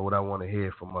 what I want to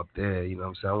hear from up there. You know what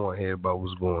I'm saying? I want to hear about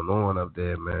what's going on up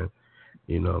there, man.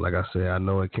 Like I said, I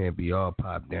know it can't be all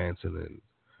pop dancing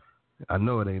I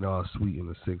know it ain't all sweet in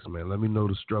the 6, man. Let me know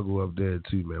the struggle up there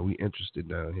too, man. We interested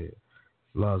down here,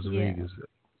 Las Vegas.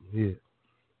 Yeah.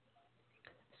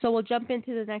 So we'll jump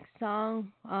into the next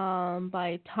song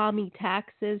by Tommy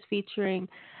Taxes featuring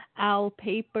Al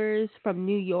Papers from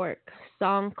New York.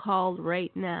 Song called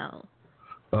Right Now.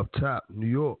 Up top, New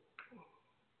York.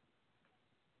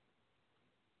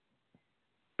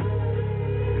 You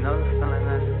know the feeling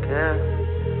that you care.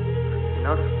 You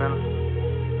know the feeling.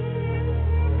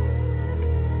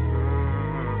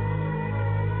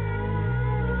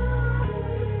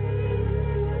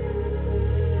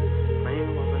 When you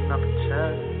open up a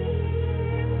check.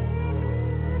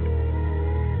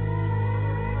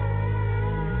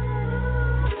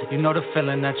 You know the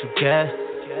feeling that you get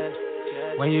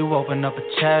when you open up a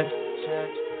check,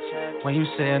 when you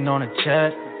sitting on a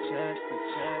jet,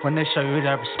 when they show you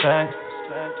that respect.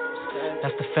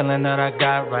 That's the feeling that I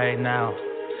got right now.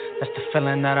 That's the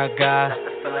feeling that I got.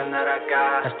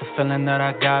 That's the feeling that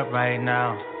I got right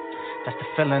now. That's the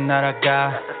feeling that I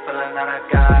got.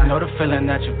 You know the feeling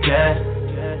that you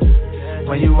get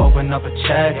when you open up a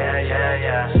check,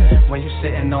 when you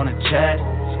sitting on a jet,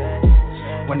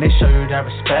 when they show you that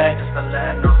respect.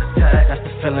 That's the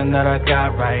feeling that I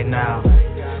got right now.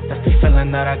 That's the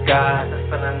feeling that I got.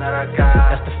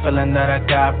 That's the feeling that I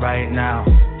got right now.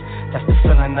 That's the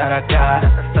feeling that I got.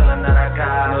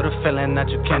 You know the feeling that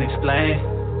you can't explain.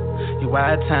 You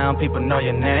out of town, people know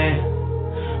your name.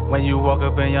 When you walk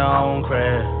up in your own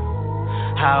crib,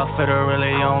 how I feel to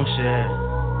really own shit.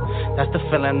 That's the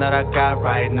feeling that I got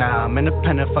right now. I'm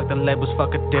independent, fuck the labels,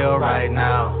 fuck a deal right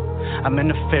now. I'm in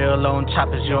the field on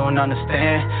choppers, you don't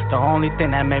understand. The only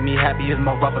thing that made me happy is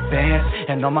my rubber bands,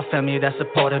 and all my family that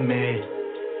supported me,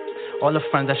 all the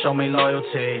friends that showed me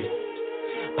loyalty.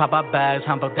 Pop out bags,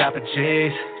 humble dapper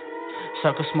G's,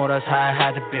 circle smooth, that's how I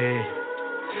had to be.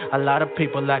 A lot of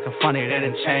people acting funny, they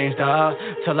done changed up.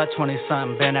 Till like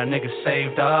 20-something, been that nigga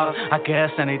saved up. I guess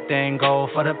anything go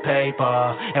for the paper.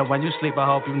 And when you sleep, I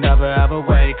hope you never ever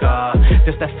wake up.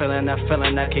 Just that feeling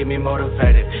that keep me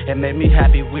motivated. It made me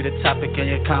happy we the topic in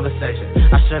your conversation.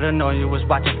 I should've known you was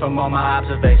watching from all my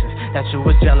observations, that you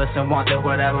was jealous and wanted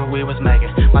whatever we was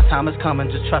making. My time is coming,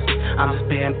 just trust me, I'm just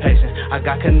being patient. I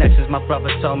got connections, my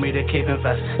brother told me to keep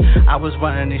investing. I was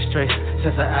running these streets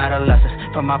since an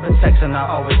adolescent. For my protection, I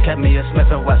always kept me a Smith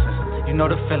 & Wesson. You know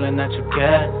the feeling that you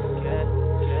get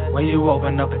when you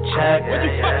open up a check,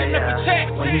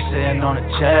 when you sitting on a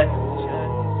jet,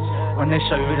 when they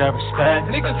show you that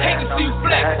respect. Niggas hate to see you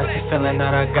flex. That's the feeling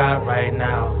that I got right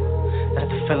now. That's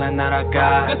the feeling that I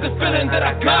got. That's the feeling that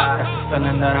I got. That's the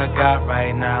feeling that I got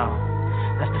right now.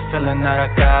 That's the feeling that I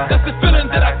got. That's the feeling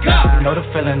that I got. You know the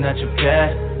feeling that you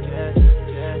get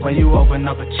when you open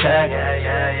up a check,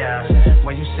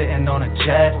 when you sitting on a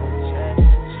jet,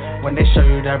 when they show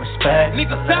you that respect.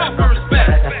 Niggas die for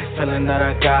respect. That's the feeling that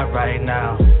I got right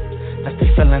now. That's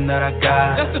the feeling that I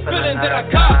got. That's the feeling that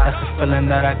I got. That's the feeling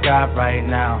that I got right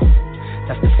now.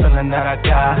 That's the feeling that I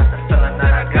got. That's the feeling that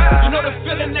I got. You know the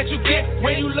feeling that you get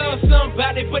when you love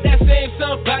somebody, but that same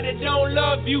somebody don't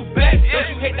love you back. Don't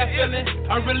you hate that feeling?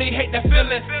 I really hate that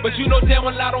feeling. But you know damn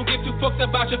well I don't give two fucks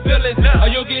about your feelings. Or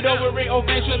you'll get over it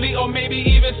eventually, or maybe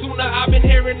even sooner. I've been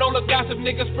hearing all the gossip,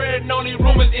 niggas spreading only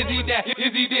rumors. Is he that?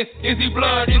 Is he this? Is he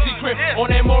blood? Is he crip? On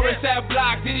that Morris Ave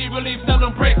block, did he really sell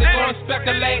them bricks? They gonna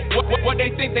speculate what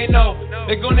they think they know.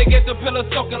 They gonna get the pillow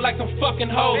soaking like some fucking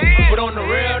hoes. But on the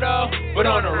real though,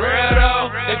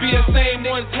 they be the same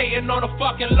ones hating on the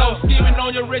fucking low, scheming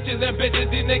on your riches and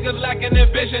bitches. These niggas lacking their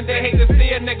vision, they hate to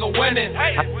see a nigga winning.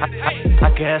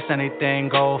 I guess anything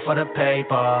go for the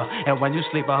paper, and when you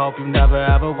sleep, I hope you never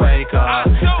ever wake up.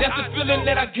 That's the feeling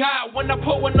that I got when I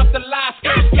put one up the lie.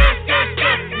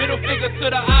 Middle finger to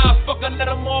the eyes, fuck I let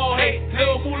them all hate.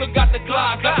 Lil Moolah got the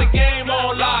Glock, got the game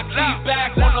on lock. Keep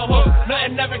back on the hook,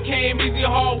 nothing never came easy.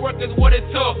 Hard work is what it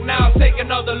took. Now take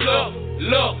another look.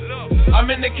 I'm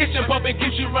in the kitchen bumping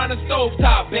Gucci around the stove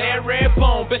top. Bad red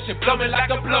bone, bitch, it blow me like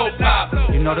a blow pop.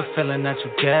 You know the feeling that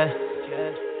you get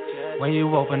when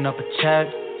you open up a check,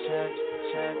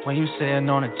 when you sitting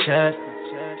on a jet,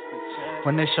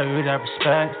 when they show you that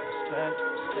respect.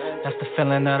 That's the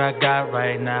feeling that I got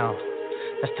right now.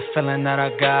 That's the feeling that I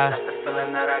got.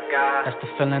 That's the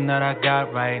feeling that I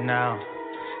got right now.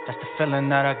 That's the feeling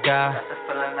that I got.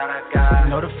 You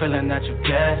know the feeling that you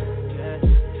get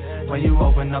when you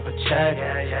open up a check,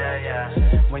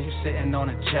 when you sitting on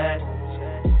a jet,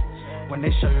 when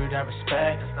they show you that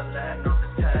respect.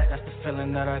 That's the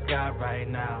feeling that I got right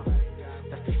now.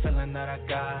 That's the feeling that I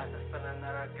got.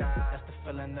 That's the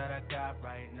feeling that I got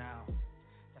right now.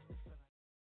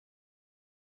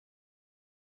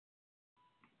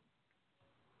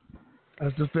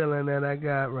 That's the feeling that I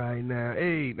got right now.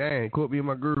 Hey, dang, caught me in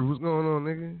my groove. What's going on,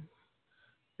 nigga?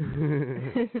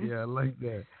 Yeah, I like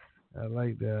that. I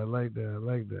like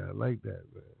that,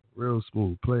 man. Real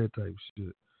smooth, player type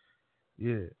shit.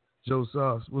 Yeah. Joe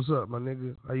Sauce, what's up, my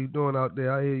nigga? How you doing out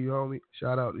there? I hear you, homie.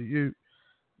 Shout out to you.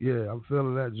 Yeah, I'm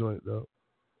feeling that joint, though.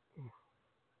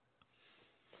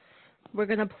 We're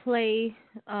going to play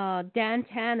Dan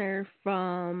Tanner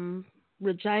from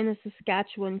Regina,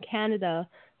 Saskatchewan, Canada,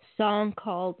 song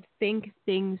called Think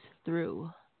Things Through.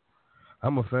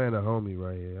 I'm a fan of homie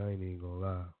right here. I ain't even gonna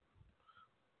lie.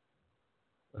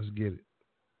 Let's get it.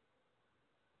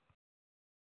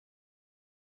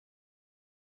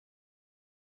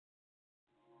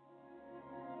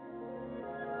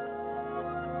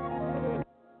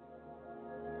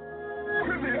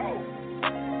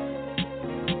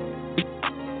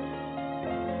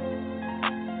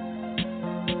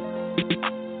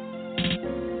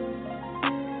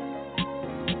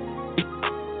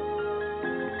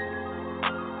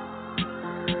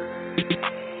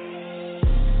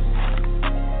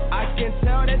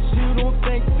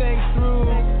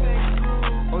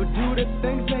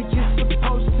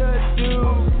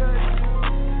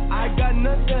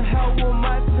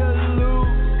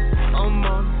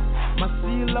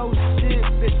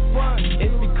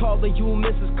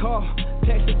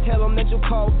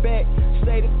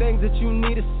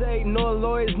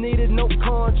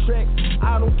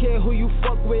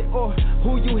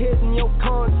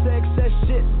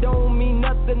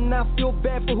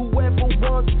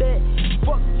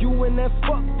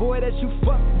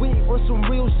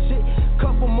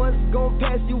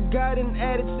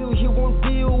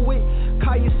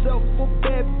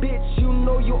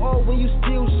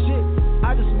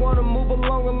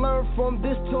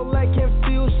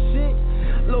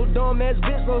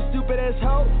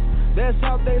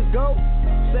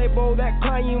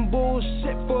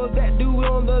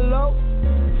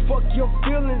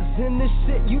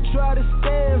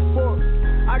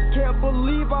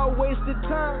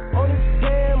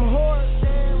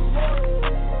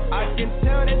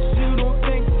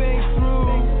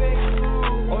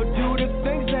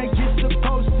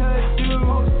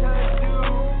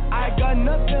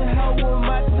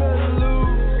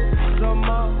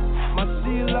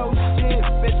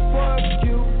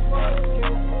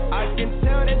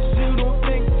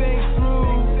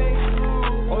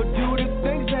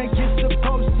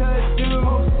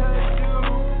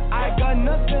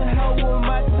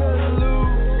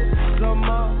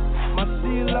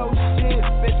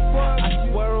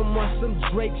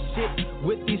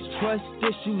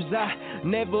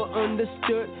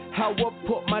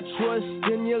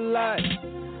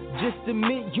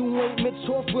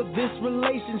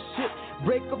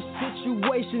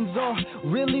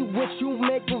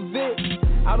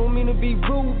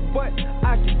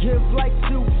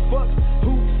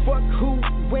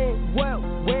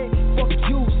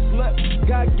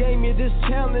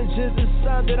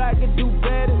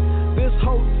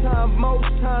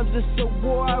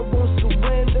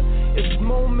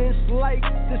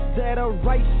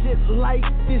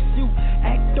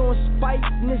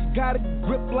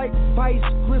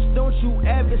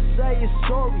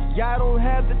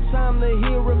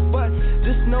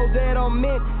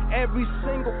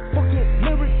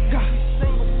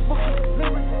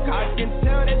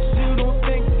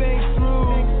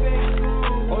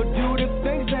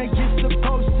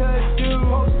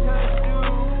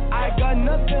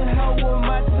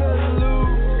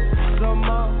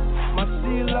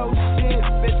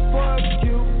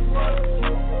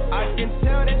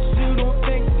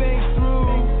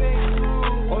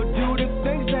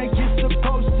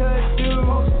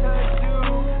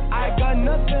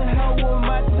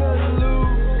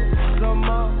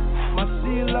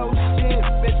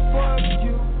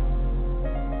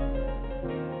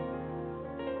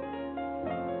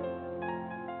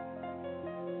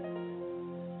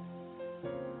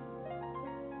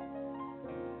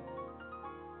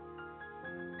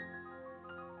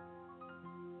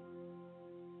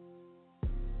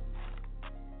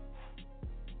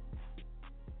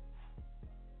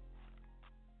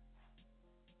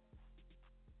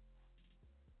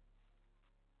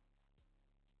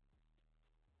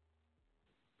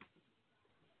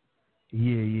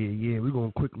 Yeah. We're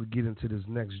going to quickly get into this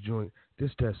next joint.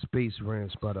 This that Space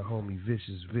Ranch by the homie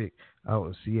Vicious Vic out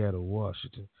in Seattle,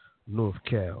 Washington, North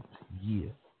Cal. Yeah.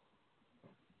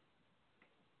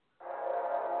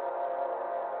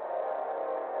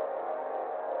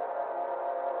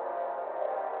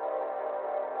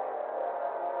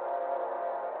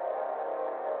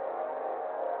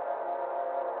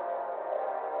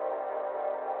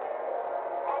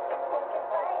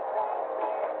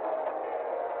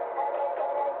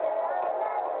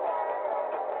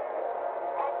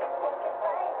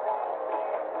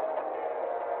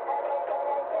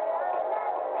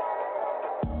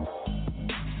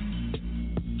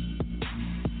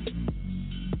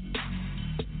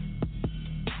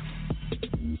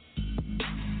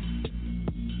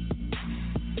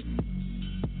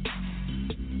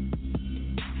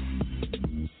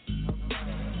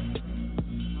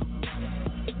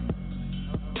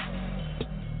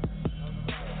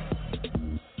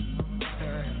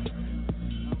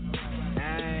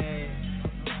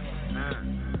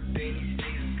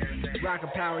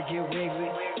 rocket power, get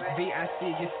wiggly. VIC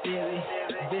get silly.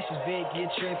 Vicious Vic get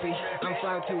trippy. I'm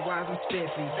flying too wise, I'm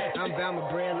spiffy. I'm bound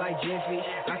my bread like Jiffy.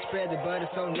 I spread the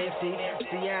butter so nifty.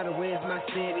 Seattle is my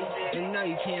city. And no,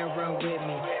 you can't run with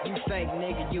me. You fake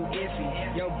nigga, you iffy.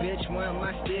 Yo, bitch want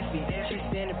my stiffy. She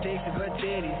sending pics of her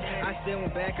titties. I still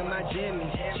went back of my Jimmy.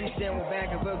 She still went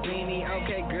back of her beanie.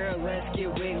 Okay, girl, let's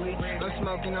get wiggly. I'm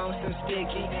smoking on some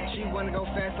sticky. She wanna go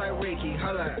fast like Ricky.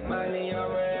 Hold up. Money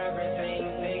over everything,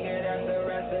 nigga, that's the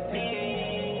recipe.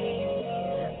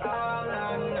 All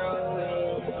I know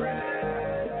is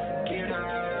grind. Get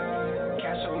high,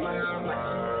 cash on my mind.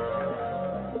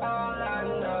 All I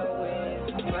know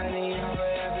is money over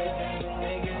everything,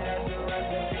 nigga, that's the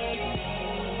recipe.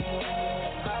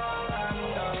 All I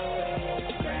know is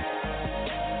grind.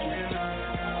 Get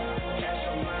high, cash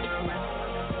on my mind.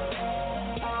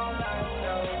 All I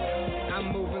know is I'm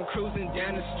moving, cruising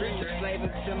down the street,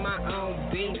 slaving to my own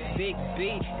beat. Big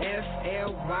B,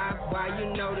 F-L-Y, why you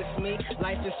notice me?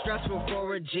 Life is stressful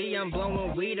for a G, I'm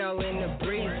blowing weed all in the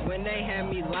breeze. When they had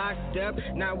me locked up,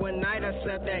 not one night I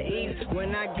slept at ease.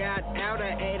 When I got out,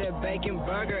 I ate a bacon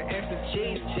burger, extra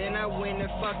cheese. Then I went and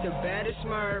fucked the baddest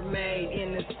mermaid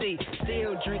in the sea.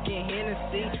 Still drinking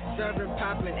Hennessy, serving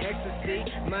popping ecstasy.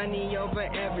 Money over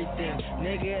everything,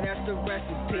 nigga, that's the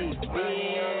recipe.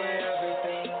 Money over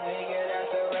everything, nigga, that's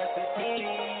the recipe.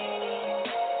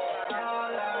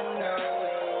 All I know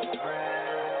is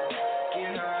grind.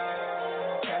 Get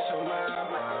high, cash on my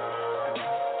mind.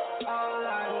 All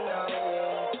I know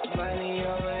is money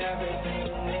over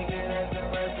everything, nigga, that's the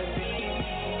recipe.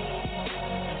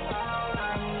 All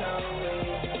I know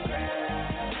is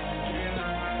grind. Get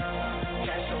high,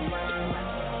 cash on my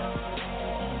mind.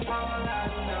 All I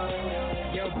know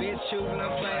is yo, bitch choosing,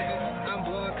 I'm flavin'. I'm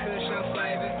blowing kush, I'm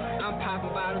flavin'. I'm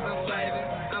popping bottles, I'm flavin'.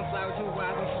 I'm flowers too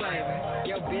wise, I'm flavin'.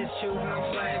 Yo, bitch choosing, I'm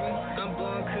flavin'. I'm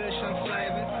blowing kush, I'm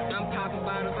flavin'. I'm popping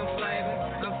bottles, I'm flavin'.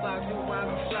 I'm flowers too wise,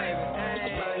 I'm flavin'.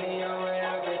 Hey. Money over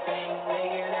everything,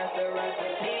 nigga, that's the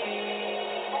recipe.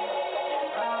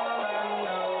 All I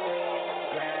know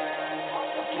is grind.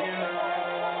 Get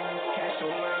high, cash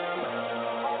on my mind.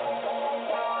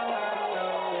 All I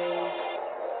know is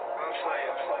I'm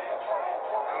flavin'.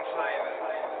 I'm flavin'.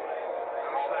 I'm flavin'.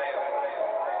 I'm flavin'.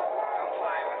 I'm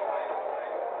flavin'. I'm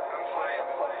flavin'.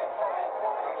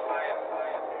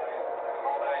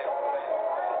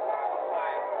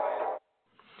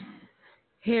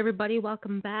 Hey everybody,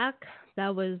 welcome back.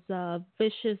 That was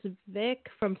Vicious Vic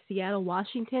from Seattle,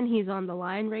 Washington. He's on the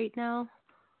line right now.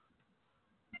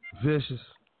 Vicious.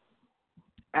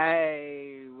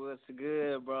 Hey, what's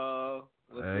good, bro?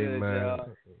 What's Hey, good, man. y'all?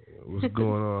 What's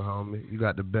going on, homie? You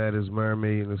got the baddest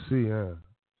mermaid in the sea, huh?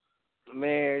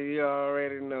 Man, you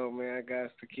already know, man. I got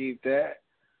to keep that.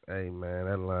 Hey, man,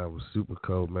 that line was super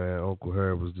cold, man. Uncle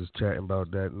Herb was just chatting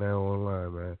about that now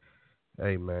online, man.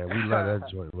 Hey, man, we love that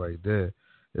joint right there.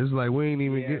 It's like we ain't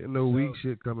even getting no weak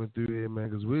shit coming through here, man,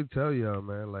 because we tell y'all,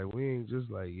 man, like we ain't just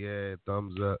like, yeah,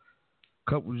 thumbs up.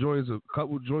 Couple joints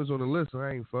on the list I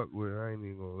ain't fuck with. I ain't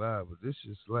even gonna lie, but this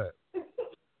shit slap.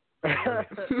 Yeah,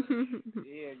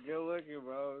 good looking,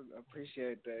 bro. I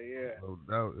appreciate that, yeah. No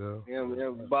doubt, yo.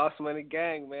 Yeah, Boss Money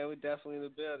Gang, man. We definitely in the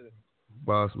building.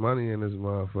 Boss Money in this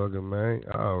motherfucker, man.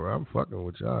 Oh, I'm fucking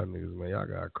with y'all niggas, man. Y'all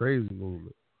got a crazy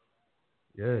movement.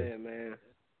 Yeah, man.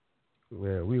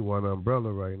 Yeah, we one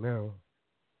umbrella right now.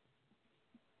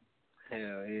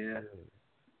 Hell yeah.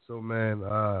 So, man,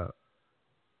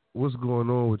 what's going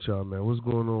on with y'all, man? What's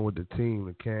going on with the team,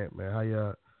 the camp, man? How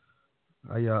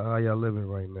y'all living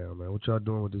right now, man? What y'all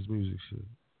doing with this music shit?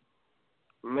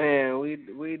 Man, we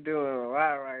doing a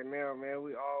lot right now, man.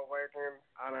 We all working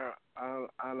on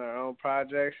our own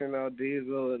projects, you know,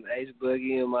 Diesel and H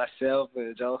Boogie and myself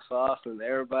and Joe Sauce and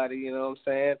everybody, you know what I'm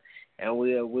saying? And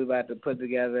we about to put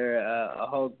together a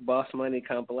whole Boss Money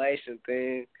compilation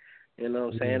thing, you know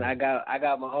what I'm saying? I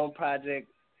got my own projects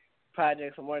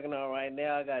I'm working on right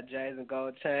now. I got J's and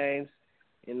Gold Chains,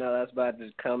 you know, that's about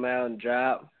to come out and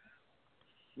drop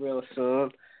real soon.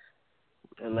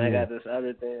 And I got this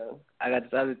other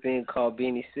thing called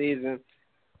Beanie Season,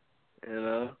 you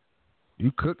know.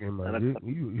 You cooking, my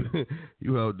nigga.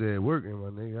 You out there working, my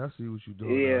nigga. I see what you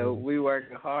doing. Yeah, we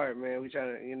working hard, man. We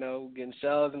trying to, you know, getting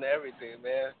shows and everything,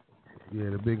 man. Yeah,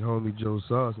 the big homie Joe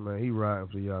Sauce, man, he riding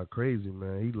for y'all crazy,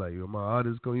 man. He like, yo, my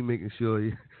artist he making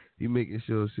sure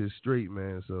shit straight,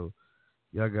 man. So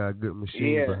y'all got a good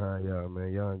machine behind y'all,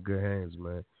 man. Y'all in good hands,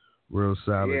 man. Real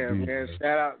solid. Yeah, dude, man.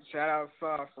 Shout out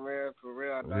Sauce, man. For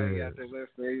real, I know you out there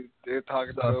listening. They're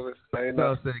talking to us.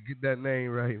 Sauce said, get that name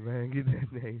right, man. Get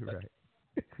that name right.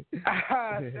 Shout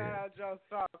out Joe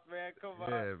Sauce, man. Come on.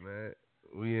 Yeah, man.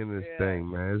 We in this thing,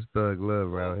 man. It's thug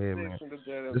love around here, man.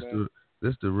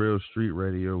 This the real street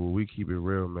radio where we keep it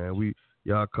real, man.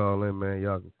 Y'all call in, man.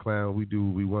 Y'all can clown. We do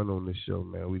what we want on this show,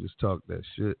 man. We just talk that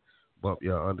shit. Bump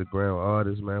y'all underground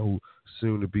artists, man, who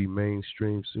soon to be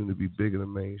mainstream, soon to be bigger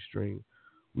than mainstream.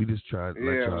 We just try to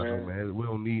let y'all know, man. We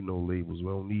don't need no labels. We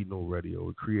don't need no radio.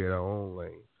 We create our own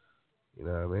lane. You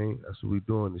know what I mean? That's what we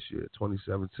doing this year.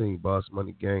 2017, Boss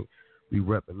Money Gang. We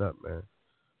repping up, man.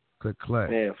 Click clack.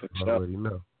 Yeah, for sure. Already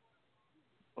know.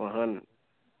 100.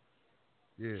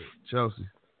 Yeah, Chelsea,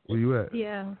 where you at?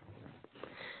 Yeah.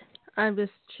 I'm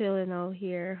just chilling out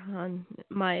here on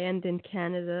my end in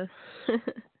Canada.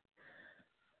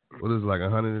 What is it, like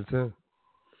 110?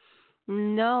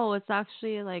 No, it's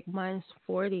actually like minus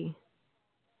 40.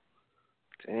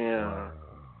 Damn.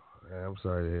 Yeah, I'm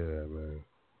sorry to hear that, man.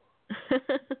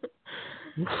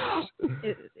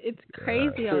 It's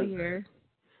crazy out here.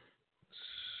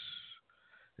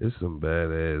 It's some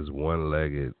badass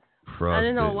one-legged frostbitten. I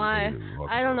don't know why. niggas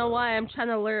walking I don't know around. why. I'm trying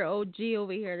to lure OG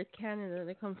over here to Canada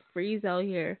to come freeze out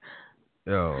here.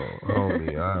 Yo,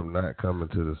 homie, I'm not coming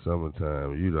to the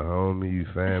summertime. You the homie, you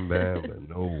fan bam, but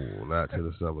no, not to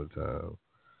the summertime.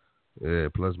 Yeah,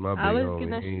 plus my big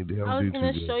homie, he don't I was do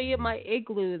gonna too show good. you my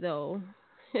igloo though.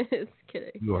 Just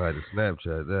kidding. You gonna have to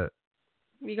Snapchat that.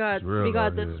 We got It's real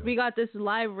out here. we got this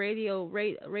live radio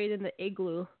right in the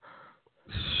igloo.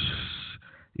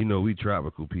 You know, we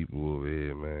tropical people over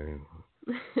here, man.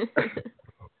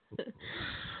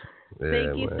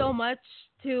 Thank you man. so much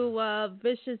to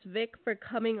Vicious Vic for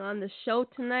coming on the show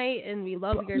tonight, and we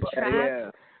love your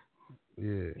track.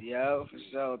 Yeah. Yeah, for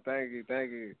sure. Thank you.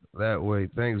 That way.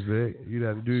 Thanks, Vic. You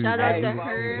done do Shout out to you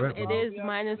Herb. rep- It is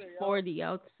minus 40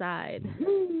 outside.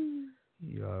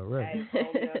 You all right. Hey,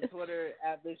 follow me on Twitter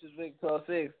at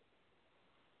ViciousVic126.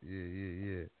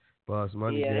 Yeah. Boss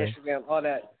Money Yeah, Gang. Instagram, all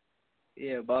that.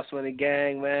 Yeah, Boss Money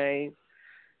Gang, man.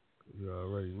 You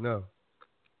already know.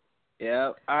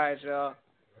 Yeah. All right, y'all.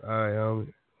 All right,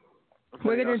 homie.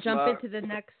 We're going to jump into the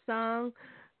next song.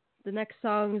 The next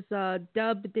song's Dub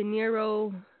De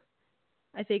Niro.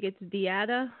 I think it's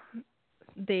Diada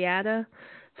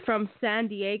from San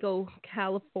Diego,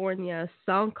 California. A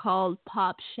song called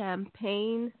Pop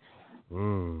Champagne.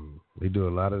 They do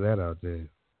a lot of that out there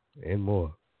and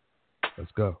more.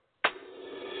 Let's go.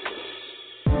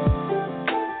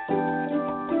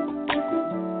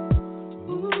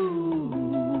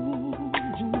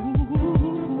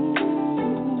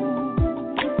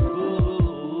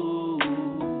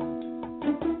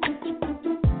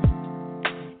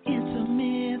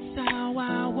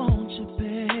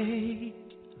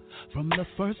 From the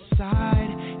first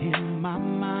sight, in my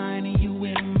mind, you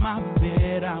in my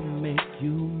bed, I make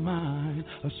you mine.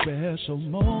 A special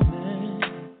moment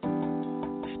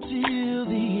till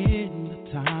the end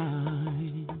of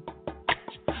time.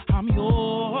 I'm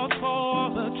yours for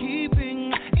the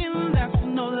keeping, and that's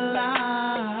no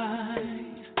lie.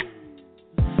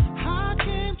 I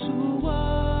came to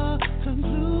a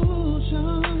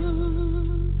conclusion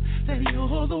that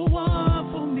you're the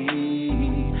one for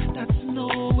me. That's no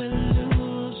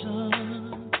illusion.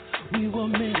 We were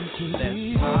meant to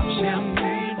be. Pop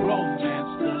champagne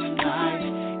romance tonight.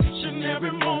 Each and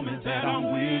every moment that I'm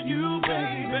with you,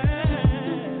 baby.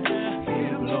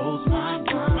 It blows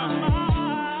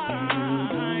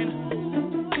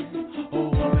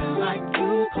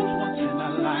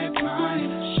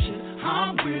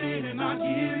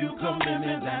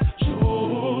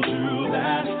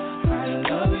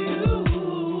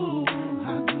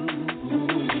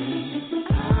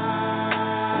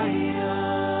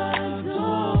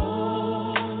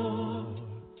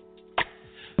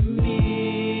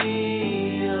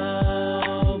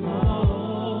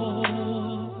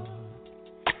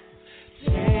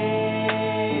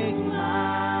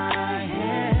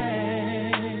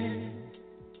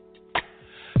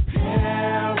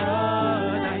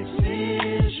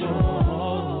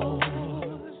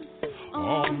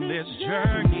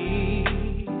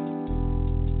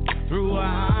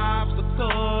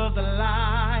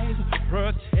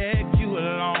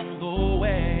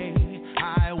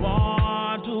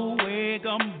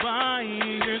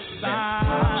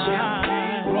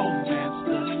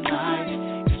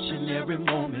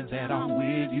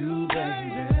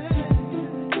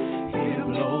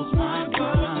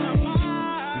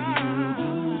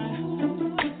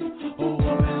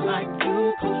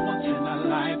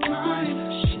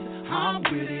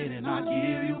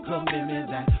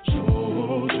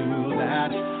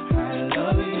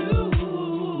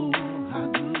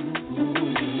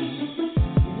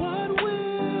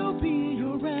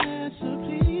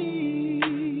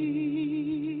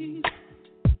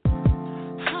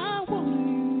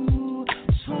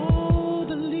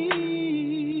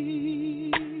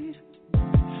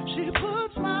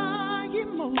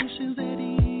situations at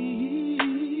ease.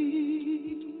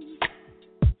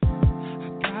 I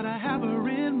gotta have her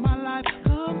in my life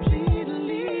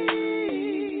completely.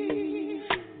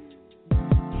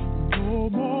 No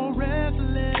more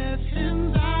restless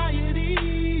anxiety.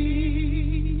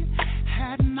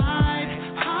 At night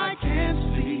I can't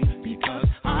sleep because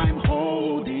I'm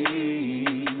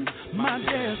holding my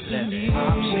destiny.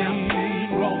 I'm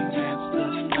champagne romance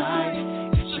tonight.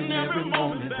 Each and every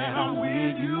moment that I'm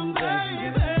with you, baby.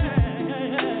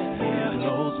 It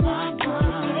blows my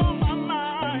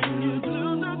mind. You do.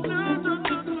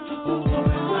 Oh,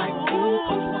 loving like you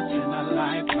comes once in a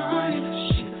lifetime.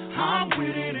 Shit, I'm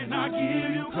with it and I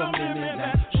give you commitment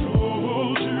that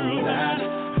shows you that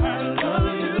I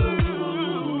love you.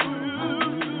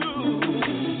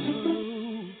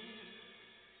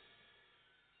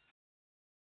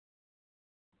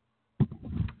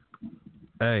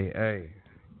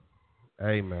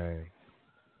 Hey, man.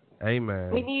 Hey,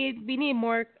 man. We need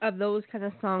more of those kind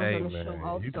of songs Hey, on the man. show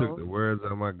also. You took the words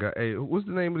out of my God. Hey, what's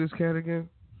the name of this cat again?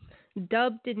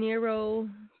 Dub De Niro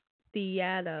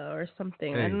Theata or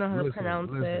something. Hey, I don't know how to listen,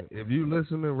 pronounce it. If you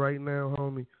listening right now,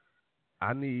 homie,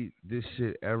 I need this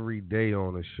shit every day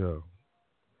on the show.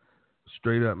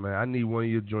 Straight up, man. I need one of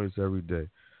your joints every day.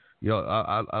 Yo,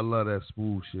 I love that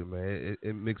smooth shit, man.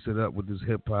 It mix it up with this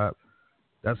hip hop.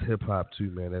 That's hip hop too,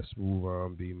 man. That smooth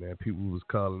R&B, man. People was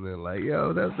calling in like,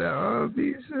 yo, that's that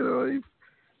R&B shit on you.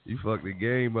 You fucked the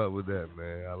game up with that,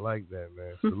 man. I like that,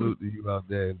 man. Salute to you out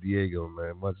there in Diego,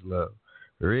 man. Much love.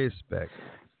 Respect.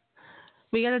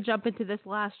 We got to jump into this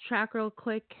last track real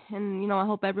quick. And, I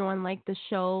hope everyone liked the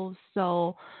show.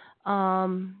 So,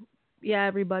 yeah,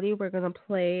 everybody, we're going to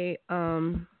play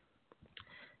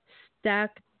Stax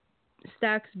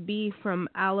B from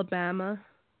Alabama.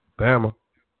 Bama.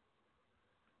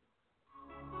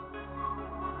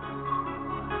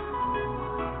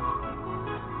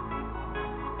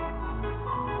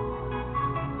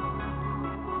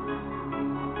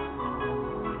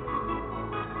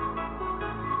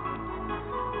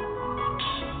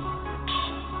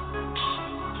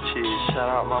 Shout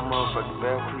out my motherfucking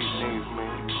Bell Creek niggas,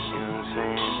 man. You know what I'm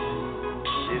saying?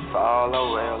 It's for all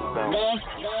over Alabama. This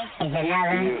is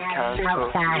another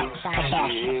Smoke Side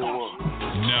special.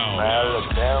 My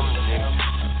Alabama niggas.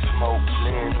 Smoke,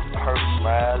 blend, perk.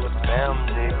 My Alabama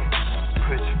niggas.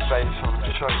 Put your face on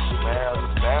the shirt. My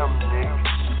Alabama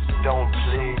niggas. Don't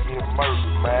play, get murked.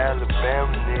 My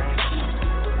Alabama niggas.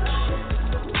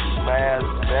 My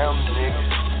Alabama niggas.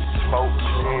 Smoke,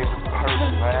 blend, perk.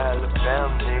 My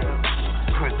Alabama niggas.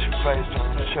 Put your face on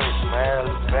the shirt, my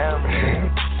Alabama niggas.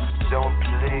 Don't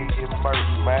play, get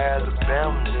murked, my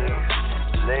Alabama niggas.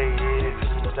 Lay it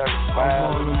in the dirt, my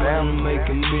Alabama niggas. Make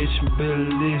a mission, better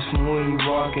listen when you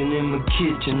walking in my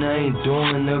kitchen. I ain't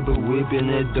doing nothing but whipping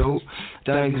that dope.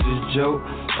 Think it's a joke,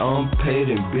 I'm paid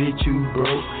and bitch you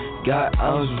broke. Got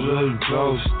ounces of the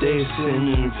dope, stay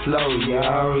sitting in the flow. You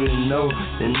already know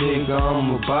the nigga,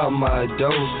 I'm about my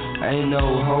dope. Ain't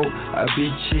no hope, I be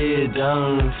chill down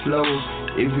on the floor.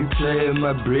 If you play with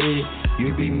my bread,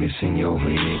 you be missing your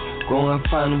head. Go and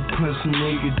find a pussy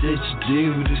nigga that you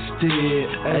deal with instead.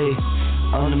 Ayy,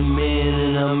 I'm the man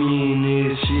and I mean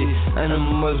this shit. And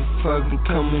I'm motherfucking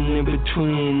coming in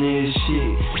between this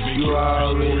shit. You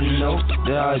already know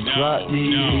that I drop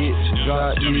these hits,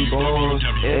 drop these bombs,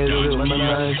 add up my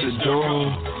nights to dawn.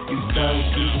 You think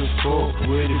you can fuck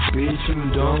with it, bitch, you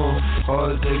don't.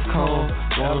 Hard as they come,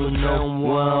 wanna know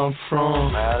where I'm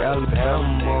from. Alabama,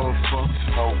 motherfucker.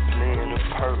 Smoke, blend, and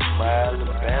perk, my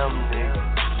Alabama nigga.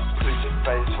 Put your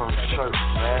face on the shirt,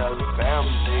 my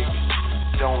Alabama nigga.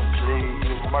 Don't play,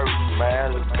 you murk, my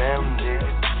Alabama nigga.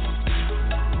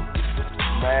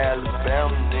 My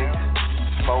Alabama nigga.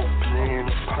 Smoke,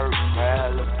 blend, and perk, my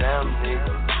Alabama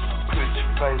nigga. Put your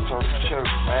face on the shirt,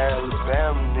 my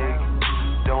Alabama nigga.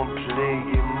 Don't play,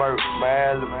 get murked, my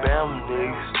Alabama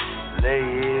niggas. Lay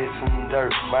ass in the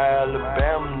dirt, my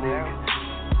Alabama niggas.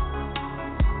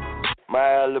 My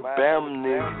Alabama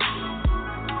niggas.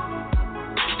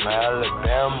 My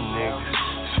Alabama niggas.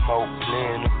 Smoke,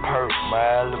 blend, and perk, my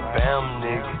Alabama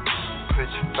niggas. Put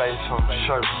your face on the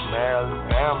shirt, my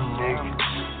Alabama niggas.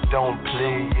 Don't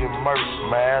play, get murked,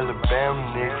 my Alabama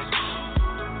niggas.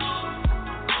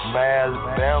 My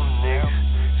Alabama niggas.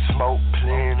 Smoke,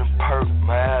 blend, and perk,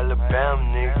 my Alabama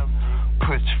nigga.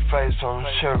 Put your face on the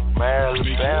shirt, my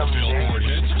Alabama nigga.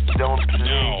 Don't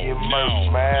play, get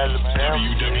murked, my Alabama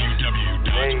nigga.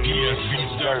 Lay it in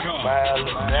the dirt, my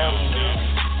Alabama nigga.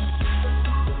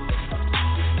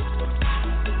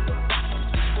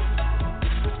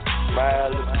 My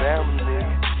Alabama nigga.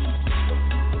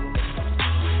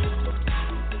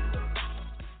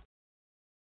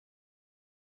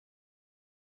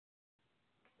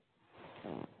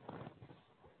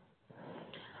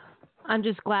 I'm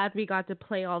just glad we got to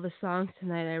play all the songs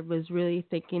tonight. I was really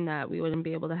thinking that we wouldn't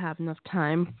be able to have enough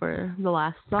time for the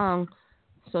last song.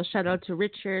 So shout out to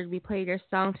Richard. We played your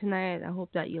song tonight. I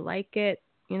hope that you like it,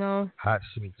 you know. Hot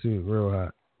shit too, real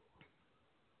hot.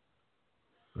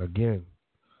 Again,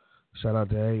 shout out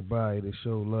to everybody that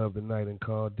showed love tonight and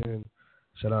called in.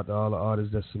 Shout out to all the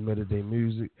artists that submitted their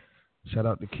music. Shout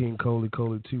out to King Coley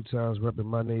 2 times, repping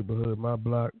my neighborhood, my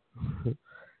block,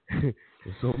 and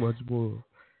so much more.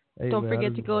 Hey, Don't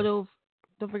forget to go to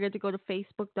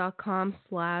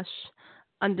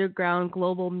facebook.com/underground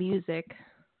global music.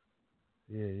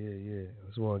 Yeah. I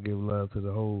just want to give love to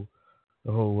the whole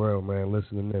world, man,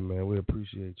 listening in, man. We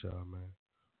appreciate y'all, man.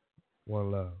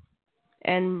 One love.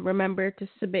 And remember to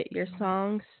submit your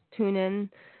songs. Tune in.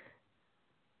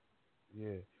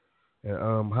 Yeah.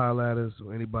 And holla at us.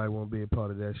 Anybody want to be a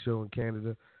part of that show in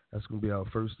Canada? That's going to be our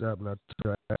first step. And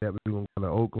after that, we're going to go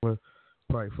to Oakland.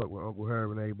 Probably fuck with Uncle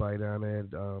Herb and everybody down there.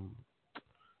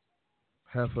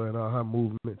 Heifer and all her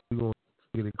movement. We're going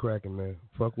to get it cracking, man.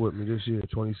 Fuck with me this year,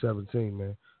 2017,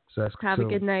 man. Have a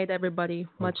good night, everybody.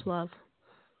 Much love.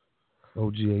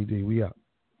 OGAD, we out.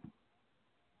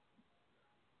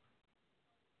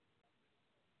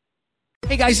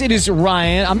 Hey guys, it is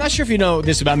Ryan. I'm not sure if you know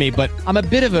this about me, but I'm a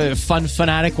bit of a fun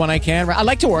fanatic when I can. I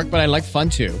like to work, but I like fun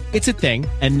too. It's a thing.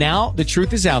 And now the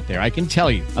truth is out there. I can tell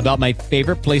you about my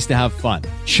favorite place to have fun.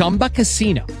 Chumba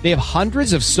Casino. They have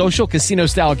hundreds of social casino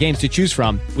style games to choose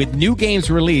from with new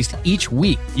games released each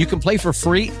week. You can play for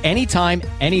free anytime,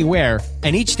 anywhere.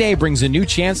 And each day brings a new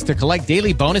chance to collect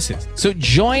daily bonuses. So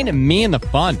join me in the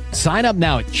fun. Sign up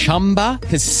now at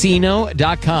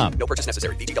ChumbaCasino.com. No purchase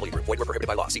necessary. VGW Group. Void where prohibited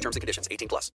by law. See terms and conditions. 18+.